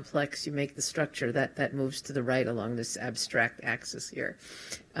more complex you make the structure, that moves to the right along this abstract axis here.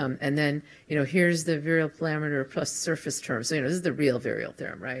 And then, here's the variable parameter plus surface term. So, this is the real variable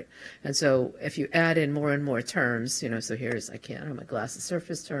theorem, right? And so if you add in more and more terms, so here's, I don't have my glasses,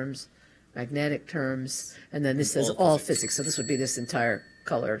 surface terms, magnetic terms, and then this says all physics. So this would be this entire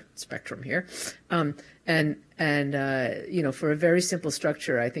color spectrum here. For a very simple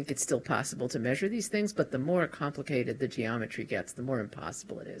structure, I think it's still possible to measure these things, but the more complicated the geometry gets, the more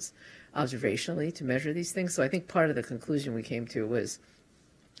impossible it is observationally to measure these things. So I think part of the conclusion we came to was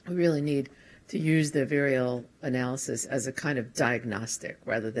we really need to use the variable analysis as a kind of diagnostic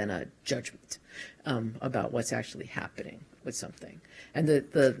rather than a judgment about what's actually happening with something. And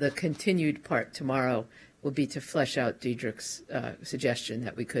the continued part tomorrow will be to flesh out Diederik's suggestion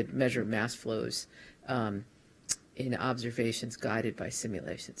that we could measure mass flows in observations guided by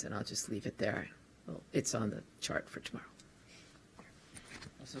simulations. And I'll just leave it there. Well, it's on the chart for tomorrow.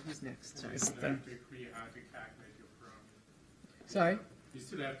 So who's next? Sorry. You still have to agree how to calculate your parameter. Sorry? You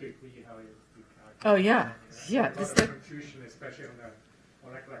still have to agree how you calculate. Oh, yeah. Yeah. A lot of confusion, especially on the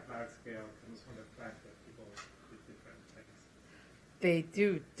molecular cloud scale, comes from the fact that people do different things. They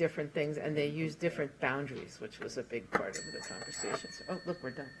do different things, and they use different boundaries, which was a big part of the conversation. So, oh, look,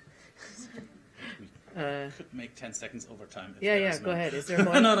 we're done. Could make 10 seconds overtime. Yeah, go ahead. Is there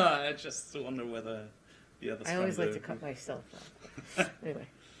more? No, I just wonder whether the others. I always like to cut myself off. Anyway.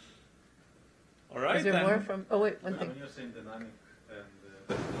 All right. Is there then. more from? Oh wait, one thing. When you're saying dynamic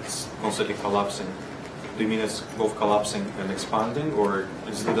and it's constantly collapsing, do you mean it's both collapsing and expanding, or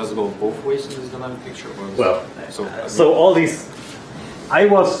does it go both ways in this dynamic picture? Or well, so all these. I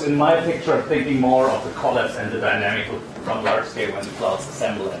was in my picture thinking more of the collapse and the dynamic from large scale when the clouds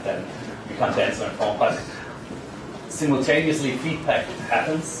assemble and then become denser and form. But simultaneously feedback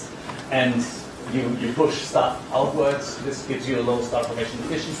happens and you push stuff outwards. This gives you a low star formation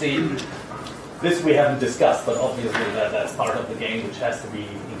efficiency. This we haven't discussed, but obviously that's part of the game which has to be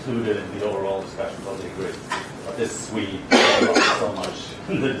included in the overall discussion of the grid. But this we talk about so much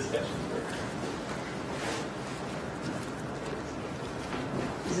in the discussion.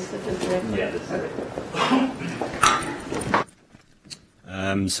 Is this the direct? Yeah, this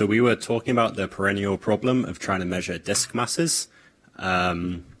is So we were talking about the perennial problem of trying to measure disk masses.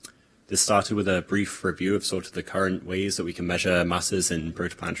 This started with a brief review of sort of the current ways that we can measure masses in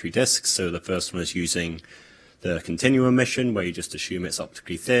protoplanetary disks. So the first one is using the continuum emission, where you just assume it's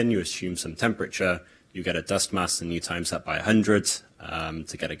optically thin, you assume some temperature, you get a dust mass, and you times that by 100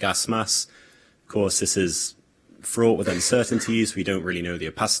 to get a gas mass. Of course, this is fraught with uncertainties. We don't really know the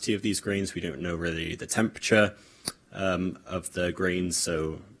opacity of these grains. We don't know really the temperature of the grains.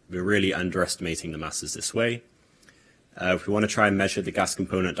 So we're really underestimating the masses this way. If we want to try and measure the gas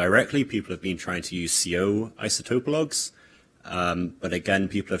component directly, people have been trying to use CO isotopologues. But again,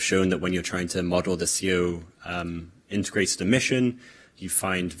 people have shown that when you're trying to model the CO integrated emission, you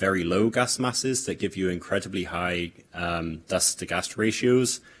find very low gas masses that give you incredibly high dust to gas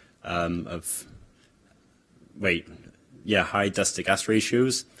ratios high dust to gas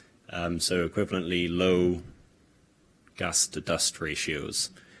ratios. So equivalently low gas to dust ratios.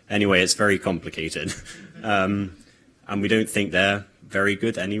 Anyway, it's very complicated. And we don't think they're very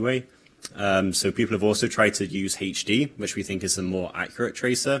good anyway. So people have also tried to use HD, which we think is a more accurate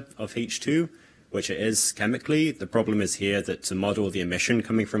tracer of H2, which it is chemically. The problem is here that to model the emission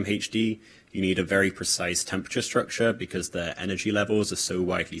coming from HD, you need a very precise temperature structure because the energy levels are so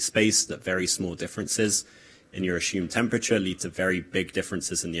widely spaced that very small differences in your assumed temperature lead to very big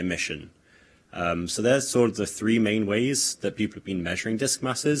differences in the emission. So there's sort of the three main ways that people have been measuring disk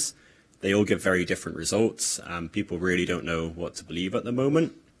masses. They all give very different results. People really don't know what to believe at the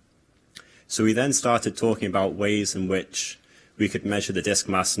moment. So we then started talking about ways in which we could measure the disk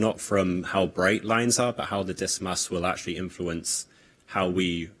mass not from how bright lines are, but how the disk mass will actually influence how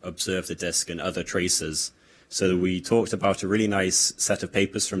we observe the disk and other tracers. So we talked about a really nice set of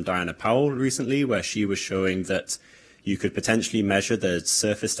papers from Diana Powell recently, where she was showing that you could potentially measure the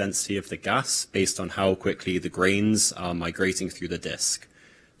surface density of the gas based on how quickly the grains are migrating through the disk.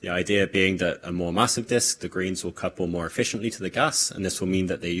 The idea being that a more massive disk, the grains will couple more efficiently to the gas, and this will mean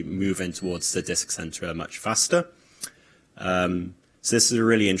that they move in towards the disk center much faster. So this is a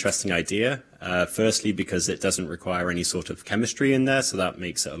really interesting idea, firstly because it doesn't require any sort of chemistry in there, so that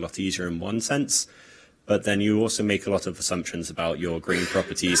makes it a lot easier in one sense. But then you also make a lot of assumptions about your grain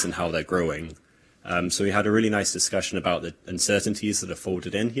properties and how they're growing. So we had a really nice discussion about the uncertainties that are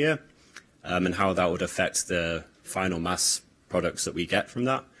folded in here and how that would affect the final mass products that we get from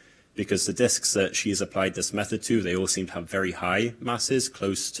that. Because the disks that she's applied this method to, they all seem to have very high masses,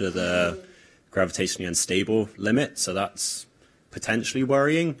 close to the gravitationally unstable limit. So that's potentially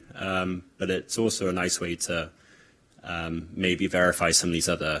worrying, but it's also a nice way to maybe verify some of these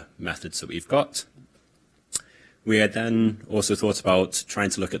other methods that we've got. We had then also thought about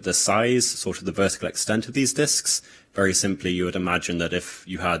trying to look at the size, sort of the vertical extent of these disks. Very simply, you would imagine that if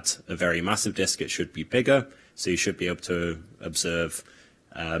you had a very massive disk, it should be bigger. So you should be able to observe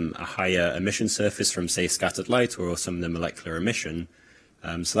a higher emission surface from, say, scattered light or some of the molecular emission.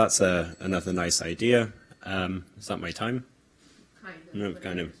 So that's another nice idea. Is that my time? No,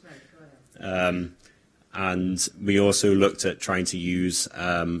 kind of. And we also looked at trying to use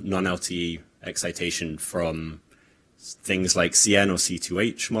non-LTE excitation from things like CN or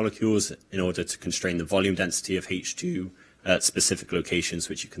C2H molecules in order to constrain the volume density of H2 at specific locations,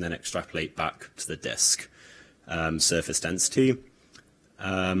 which you can then extrapolate back to the disk surface density.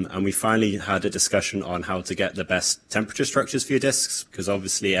 And we finally had a discussion on how to get the best temperature structures for your disks, because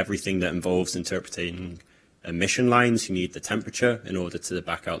obviously everything that involves interpreting emission lines, you need the temperature in order to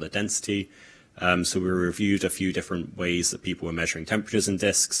back out the density. So we reviewed a few different ways that people were measuring temperatures in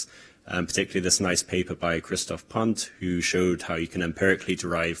disks, particularly this nice paper by Christoph Pont, who showed how you can empirically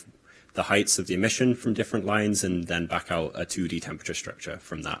derive the heights of the emission from different lines and then back out a 2D temperature structure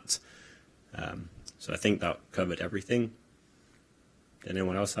from that. So I think that covered everything. Did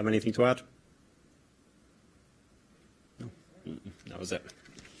anyone else have anything to add? No? That was it.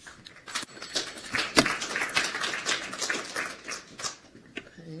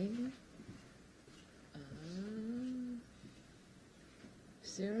 Okay.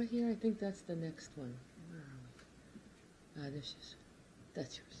 Sarah here, I think that's the next one. Where are we?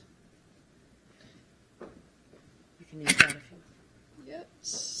 That's yours. You can use that if you. Yep.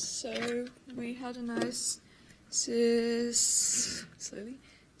 So we had a nice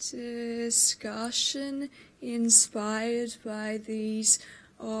discussion inspired by these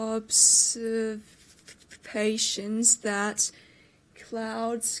observations that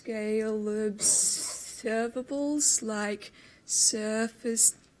cloud scale observables like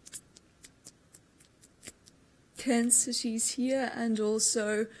surface densities here and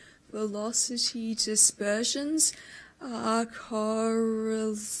also velocity dispersions are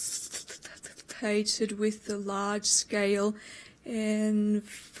correlated with the large scale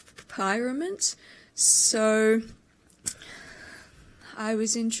environment. So I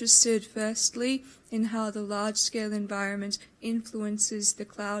was interested firstly in how the large scale environment influences the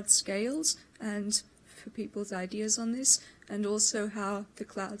cloud scales and for people's ideas on this, and also how the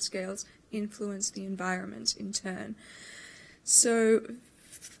cloud scales influence the environment in turn. So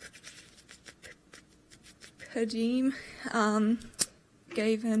Padim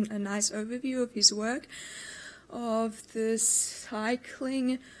gave a nice overview of his work of the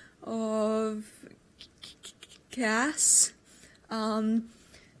cycling of gas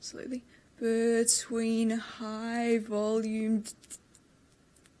slowly between high volume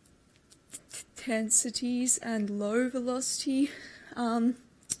densities and low velocity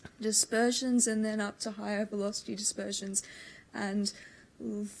dispersions, and then up to higher velocity dispersions and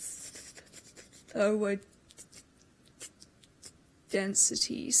lower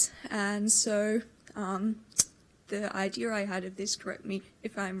densities. And so the idea I had of this, correct me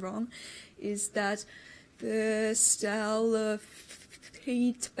if I'm wrong, is that the stellar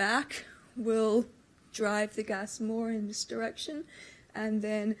feedback will drive the gas more in this direction, and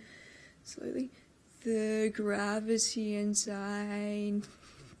then slowly the gravity and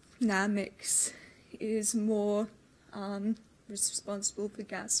dynamics is more responsible for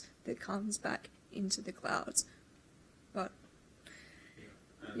gas that comes back into the clouds. But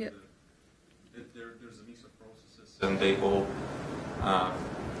yeah. There's a mix of processes, and they all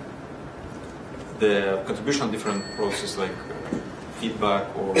the contribution of different processes like feedback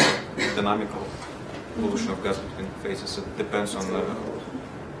or dynamical evolution of gas between phases. It depends on the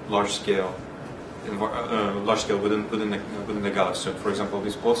large scale within the galaxy. So, for example,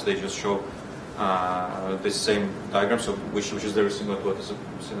 these plots, they just show this same diagram, so which is very similar to what is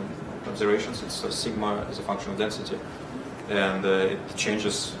seen in observations. It's sigma as a function of density, and it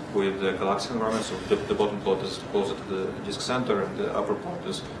changes with the galactic environment. So the bottom plot is closer to the disk center, and the upper plot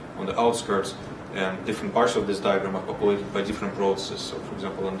is on the outskirts. And different parts of this diagram are populated by different processes. So, for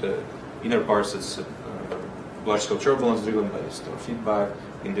example, on the inner parts, it's large-scale turbulence driven by stellar feedback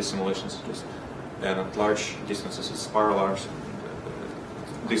in these simulations, at least. And at large distances, it's spiral arms.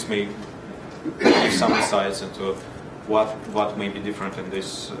 This may give some insights into what may be different in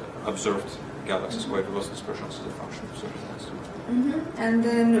these observed galaxies where velocity dispersion is a function of certain things. And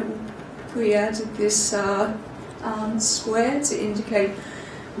then we added this square to indicate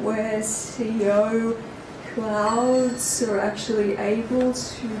where CO clouds are actually able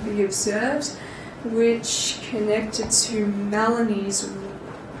to be observed, which connected to Melanie's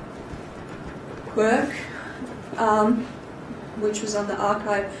work, which was on the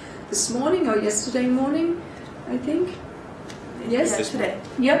archive this morning or yesterday morning, I think. Yes, yesterday.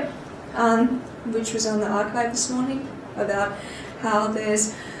 Yep. Which was on the archive this morning, about how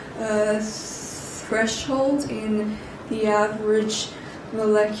there's a threshold in the average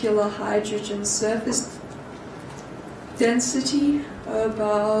molecular hydrogen surface density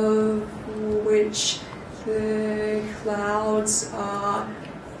above which the clouds are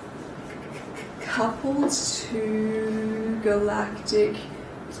coupled to galactic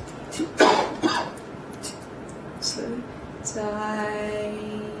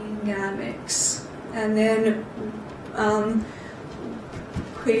dynamics. And then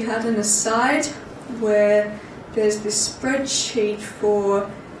we had an aside where there's this spreadsheet for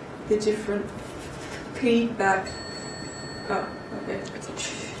the different feedback. Oh, okay.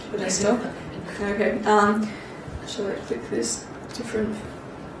 Should I stop? Okay. Shall I click this? Different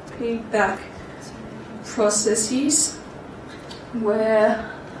feedback processes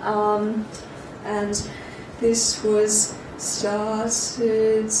where, and this was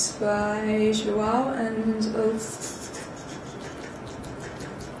started by Joao and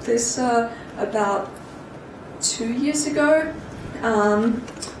this about 2 years ago,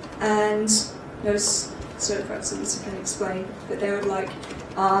 and those so perhaps Alyssa can explain, but they would like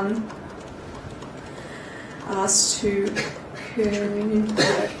us to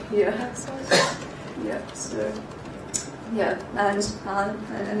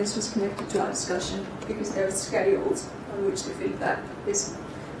and this was connected to our discussion because there are scales on which the feedback is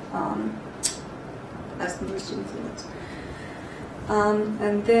has the most influence.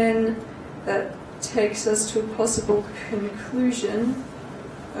 And then that takes us to a possible conclusion.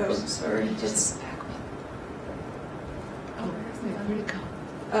 Oh, sorry. Just.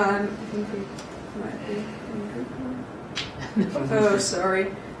 I think we might be in group one. Oh, sorry.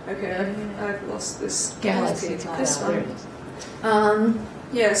 Okay, I've lost this. Galaxy. This one.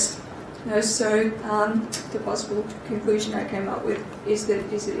 Yes. No, so the possible conclusion I came up with is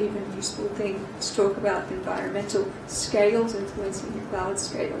that is it even a useful thing to talk about environmental scales influencing the cloud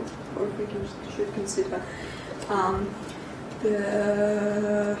scale, or if we should consider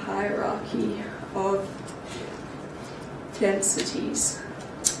the hierarchy of densities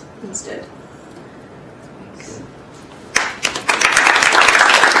instead.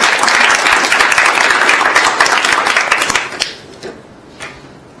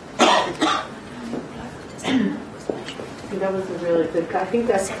 That was a really good. I think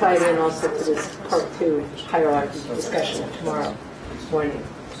that's tied in also to this part 2 hierarchy discussion tomorrow morning.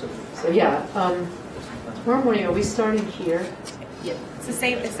 So yeah, tomorrow morning are we starting here? Yeah, it's the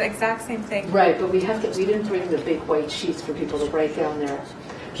same. It's the exact same thing. Right, but we didn't bring the big white sheets for people to write down there.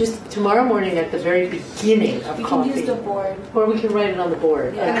 Just tomorrow morning at the very beginning of coffee. We can use the board. Or we can write it on the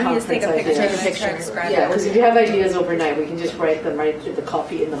board. Yeah, and just take a picture. Yeah, because if you have ideas overnight, we can just write them right through the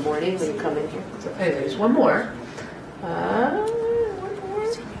coffee in the morning when you come in here. So anyway, there's one more.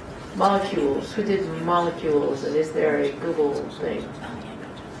 Molecules. Who did molecules? And is there a Google thing?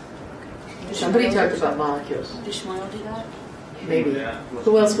 Somebody talked about molecules. Did Shmuel do that? Maybe.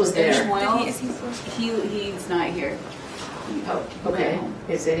 Who else was there? He's not here. Oh, okay.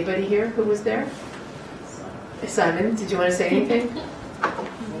 Is anybody here who was there? Simon, did you want to say anything?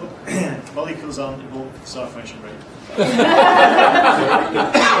 Molecules aren't involved with the self-formation rate.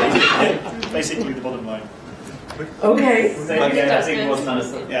 Basically, the bottom line. Okay.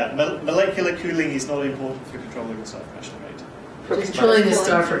 Yeah, molecular cooling is not important for controlling the self-formation rate. Controlling the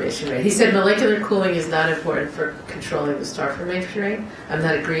star formation rate. He said molecular cooling is not important for controlling the star formation rate. I'm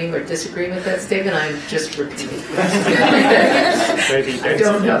not agreeing or disagreeing with that statement. I'm just repeating. I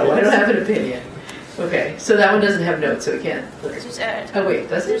don't know. I don't have an opinion. Okay, so that one doesn't have notes, so we can't. Oh wait,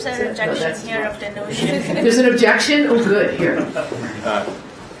 does it? There's an objection here of the notion. There's an objection? Oh good, here.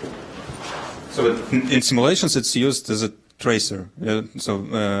 So in simulations, it's used as a tracer. There's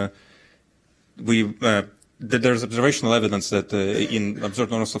observational evidence that in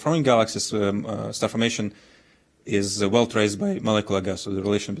observed normal star-forming galaxies, star formation is well traced by molecular gas. So the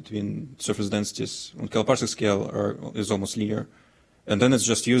relation between surface densities on kiloparsec scale is almost linear. And then it's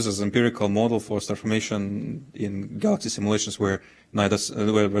just used as an empirical model for star formation in galaxy simulations where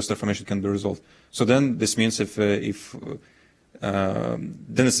star formation can be resolved. So then this means then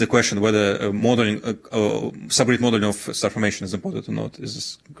it's the question whether subgrid modeling of star formation is important or not. Is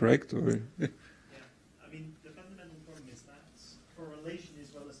this correct? Or? Yeah. I mean, the fundamental problem is that correlation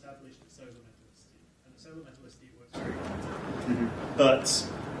is well established at solar metallicity, and the solar metallicity works very well. But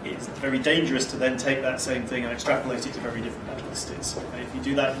it's very dangerous to then take that same thing and extrapolate it to very different metallicities. And if you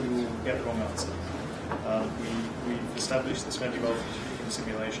do that, we will get the wrong answer. We've established this fairly well in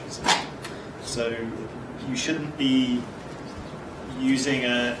simulations. So you shouldn't be using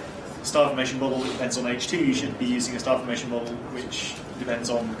a star formation model that depends on H2. You should be using a star formation model which depends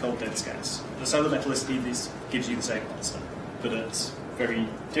on cold dense gas. The solar metallicity gives you the same answer, but at very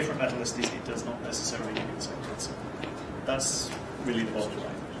different metallicities, it does not necessarily give you the same answer. That's really the bottom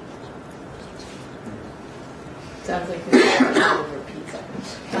line. Sounds like this will repeat that.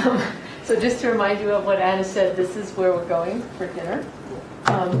 So just to remind you of what Anna said, this is where we're going for dinner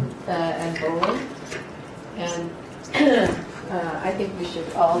and bowling. And I think we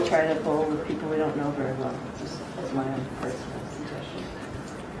should all try to bowl with people we don't know very well, just as my own personal suggestion.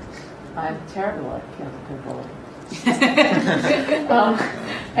 I'm terrible at candlepin bowling.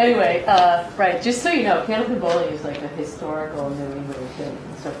 Anyway, right, just so you know, candlepin bowling is like a historical New England thing.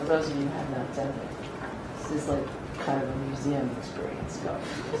 So for those of you who have not done it, this is like kind of a museum experience going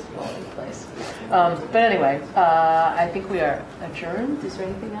to this bowling place. But anyway, I think we are adjourned. Is there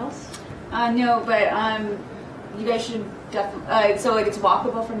anything else? No, but you guys should definitely. So like it's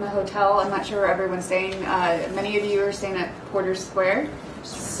walkable from the hotel. I'm not sure where everyone's staying. Many of you are staying at Porter Square.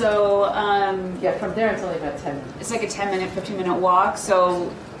 So yeah, from there it's only about 10 minutes. It's like a 10-minute, 15-minute walk. So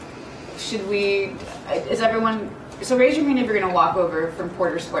should we? Is everyone? So raise your hand if you're going to walk over from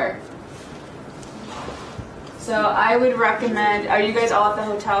Porter Square. So I would recommend. Are you guys all at the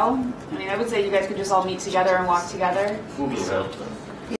hotel? I mean, I would say you guys could just all meet together and walk together. We'll be out.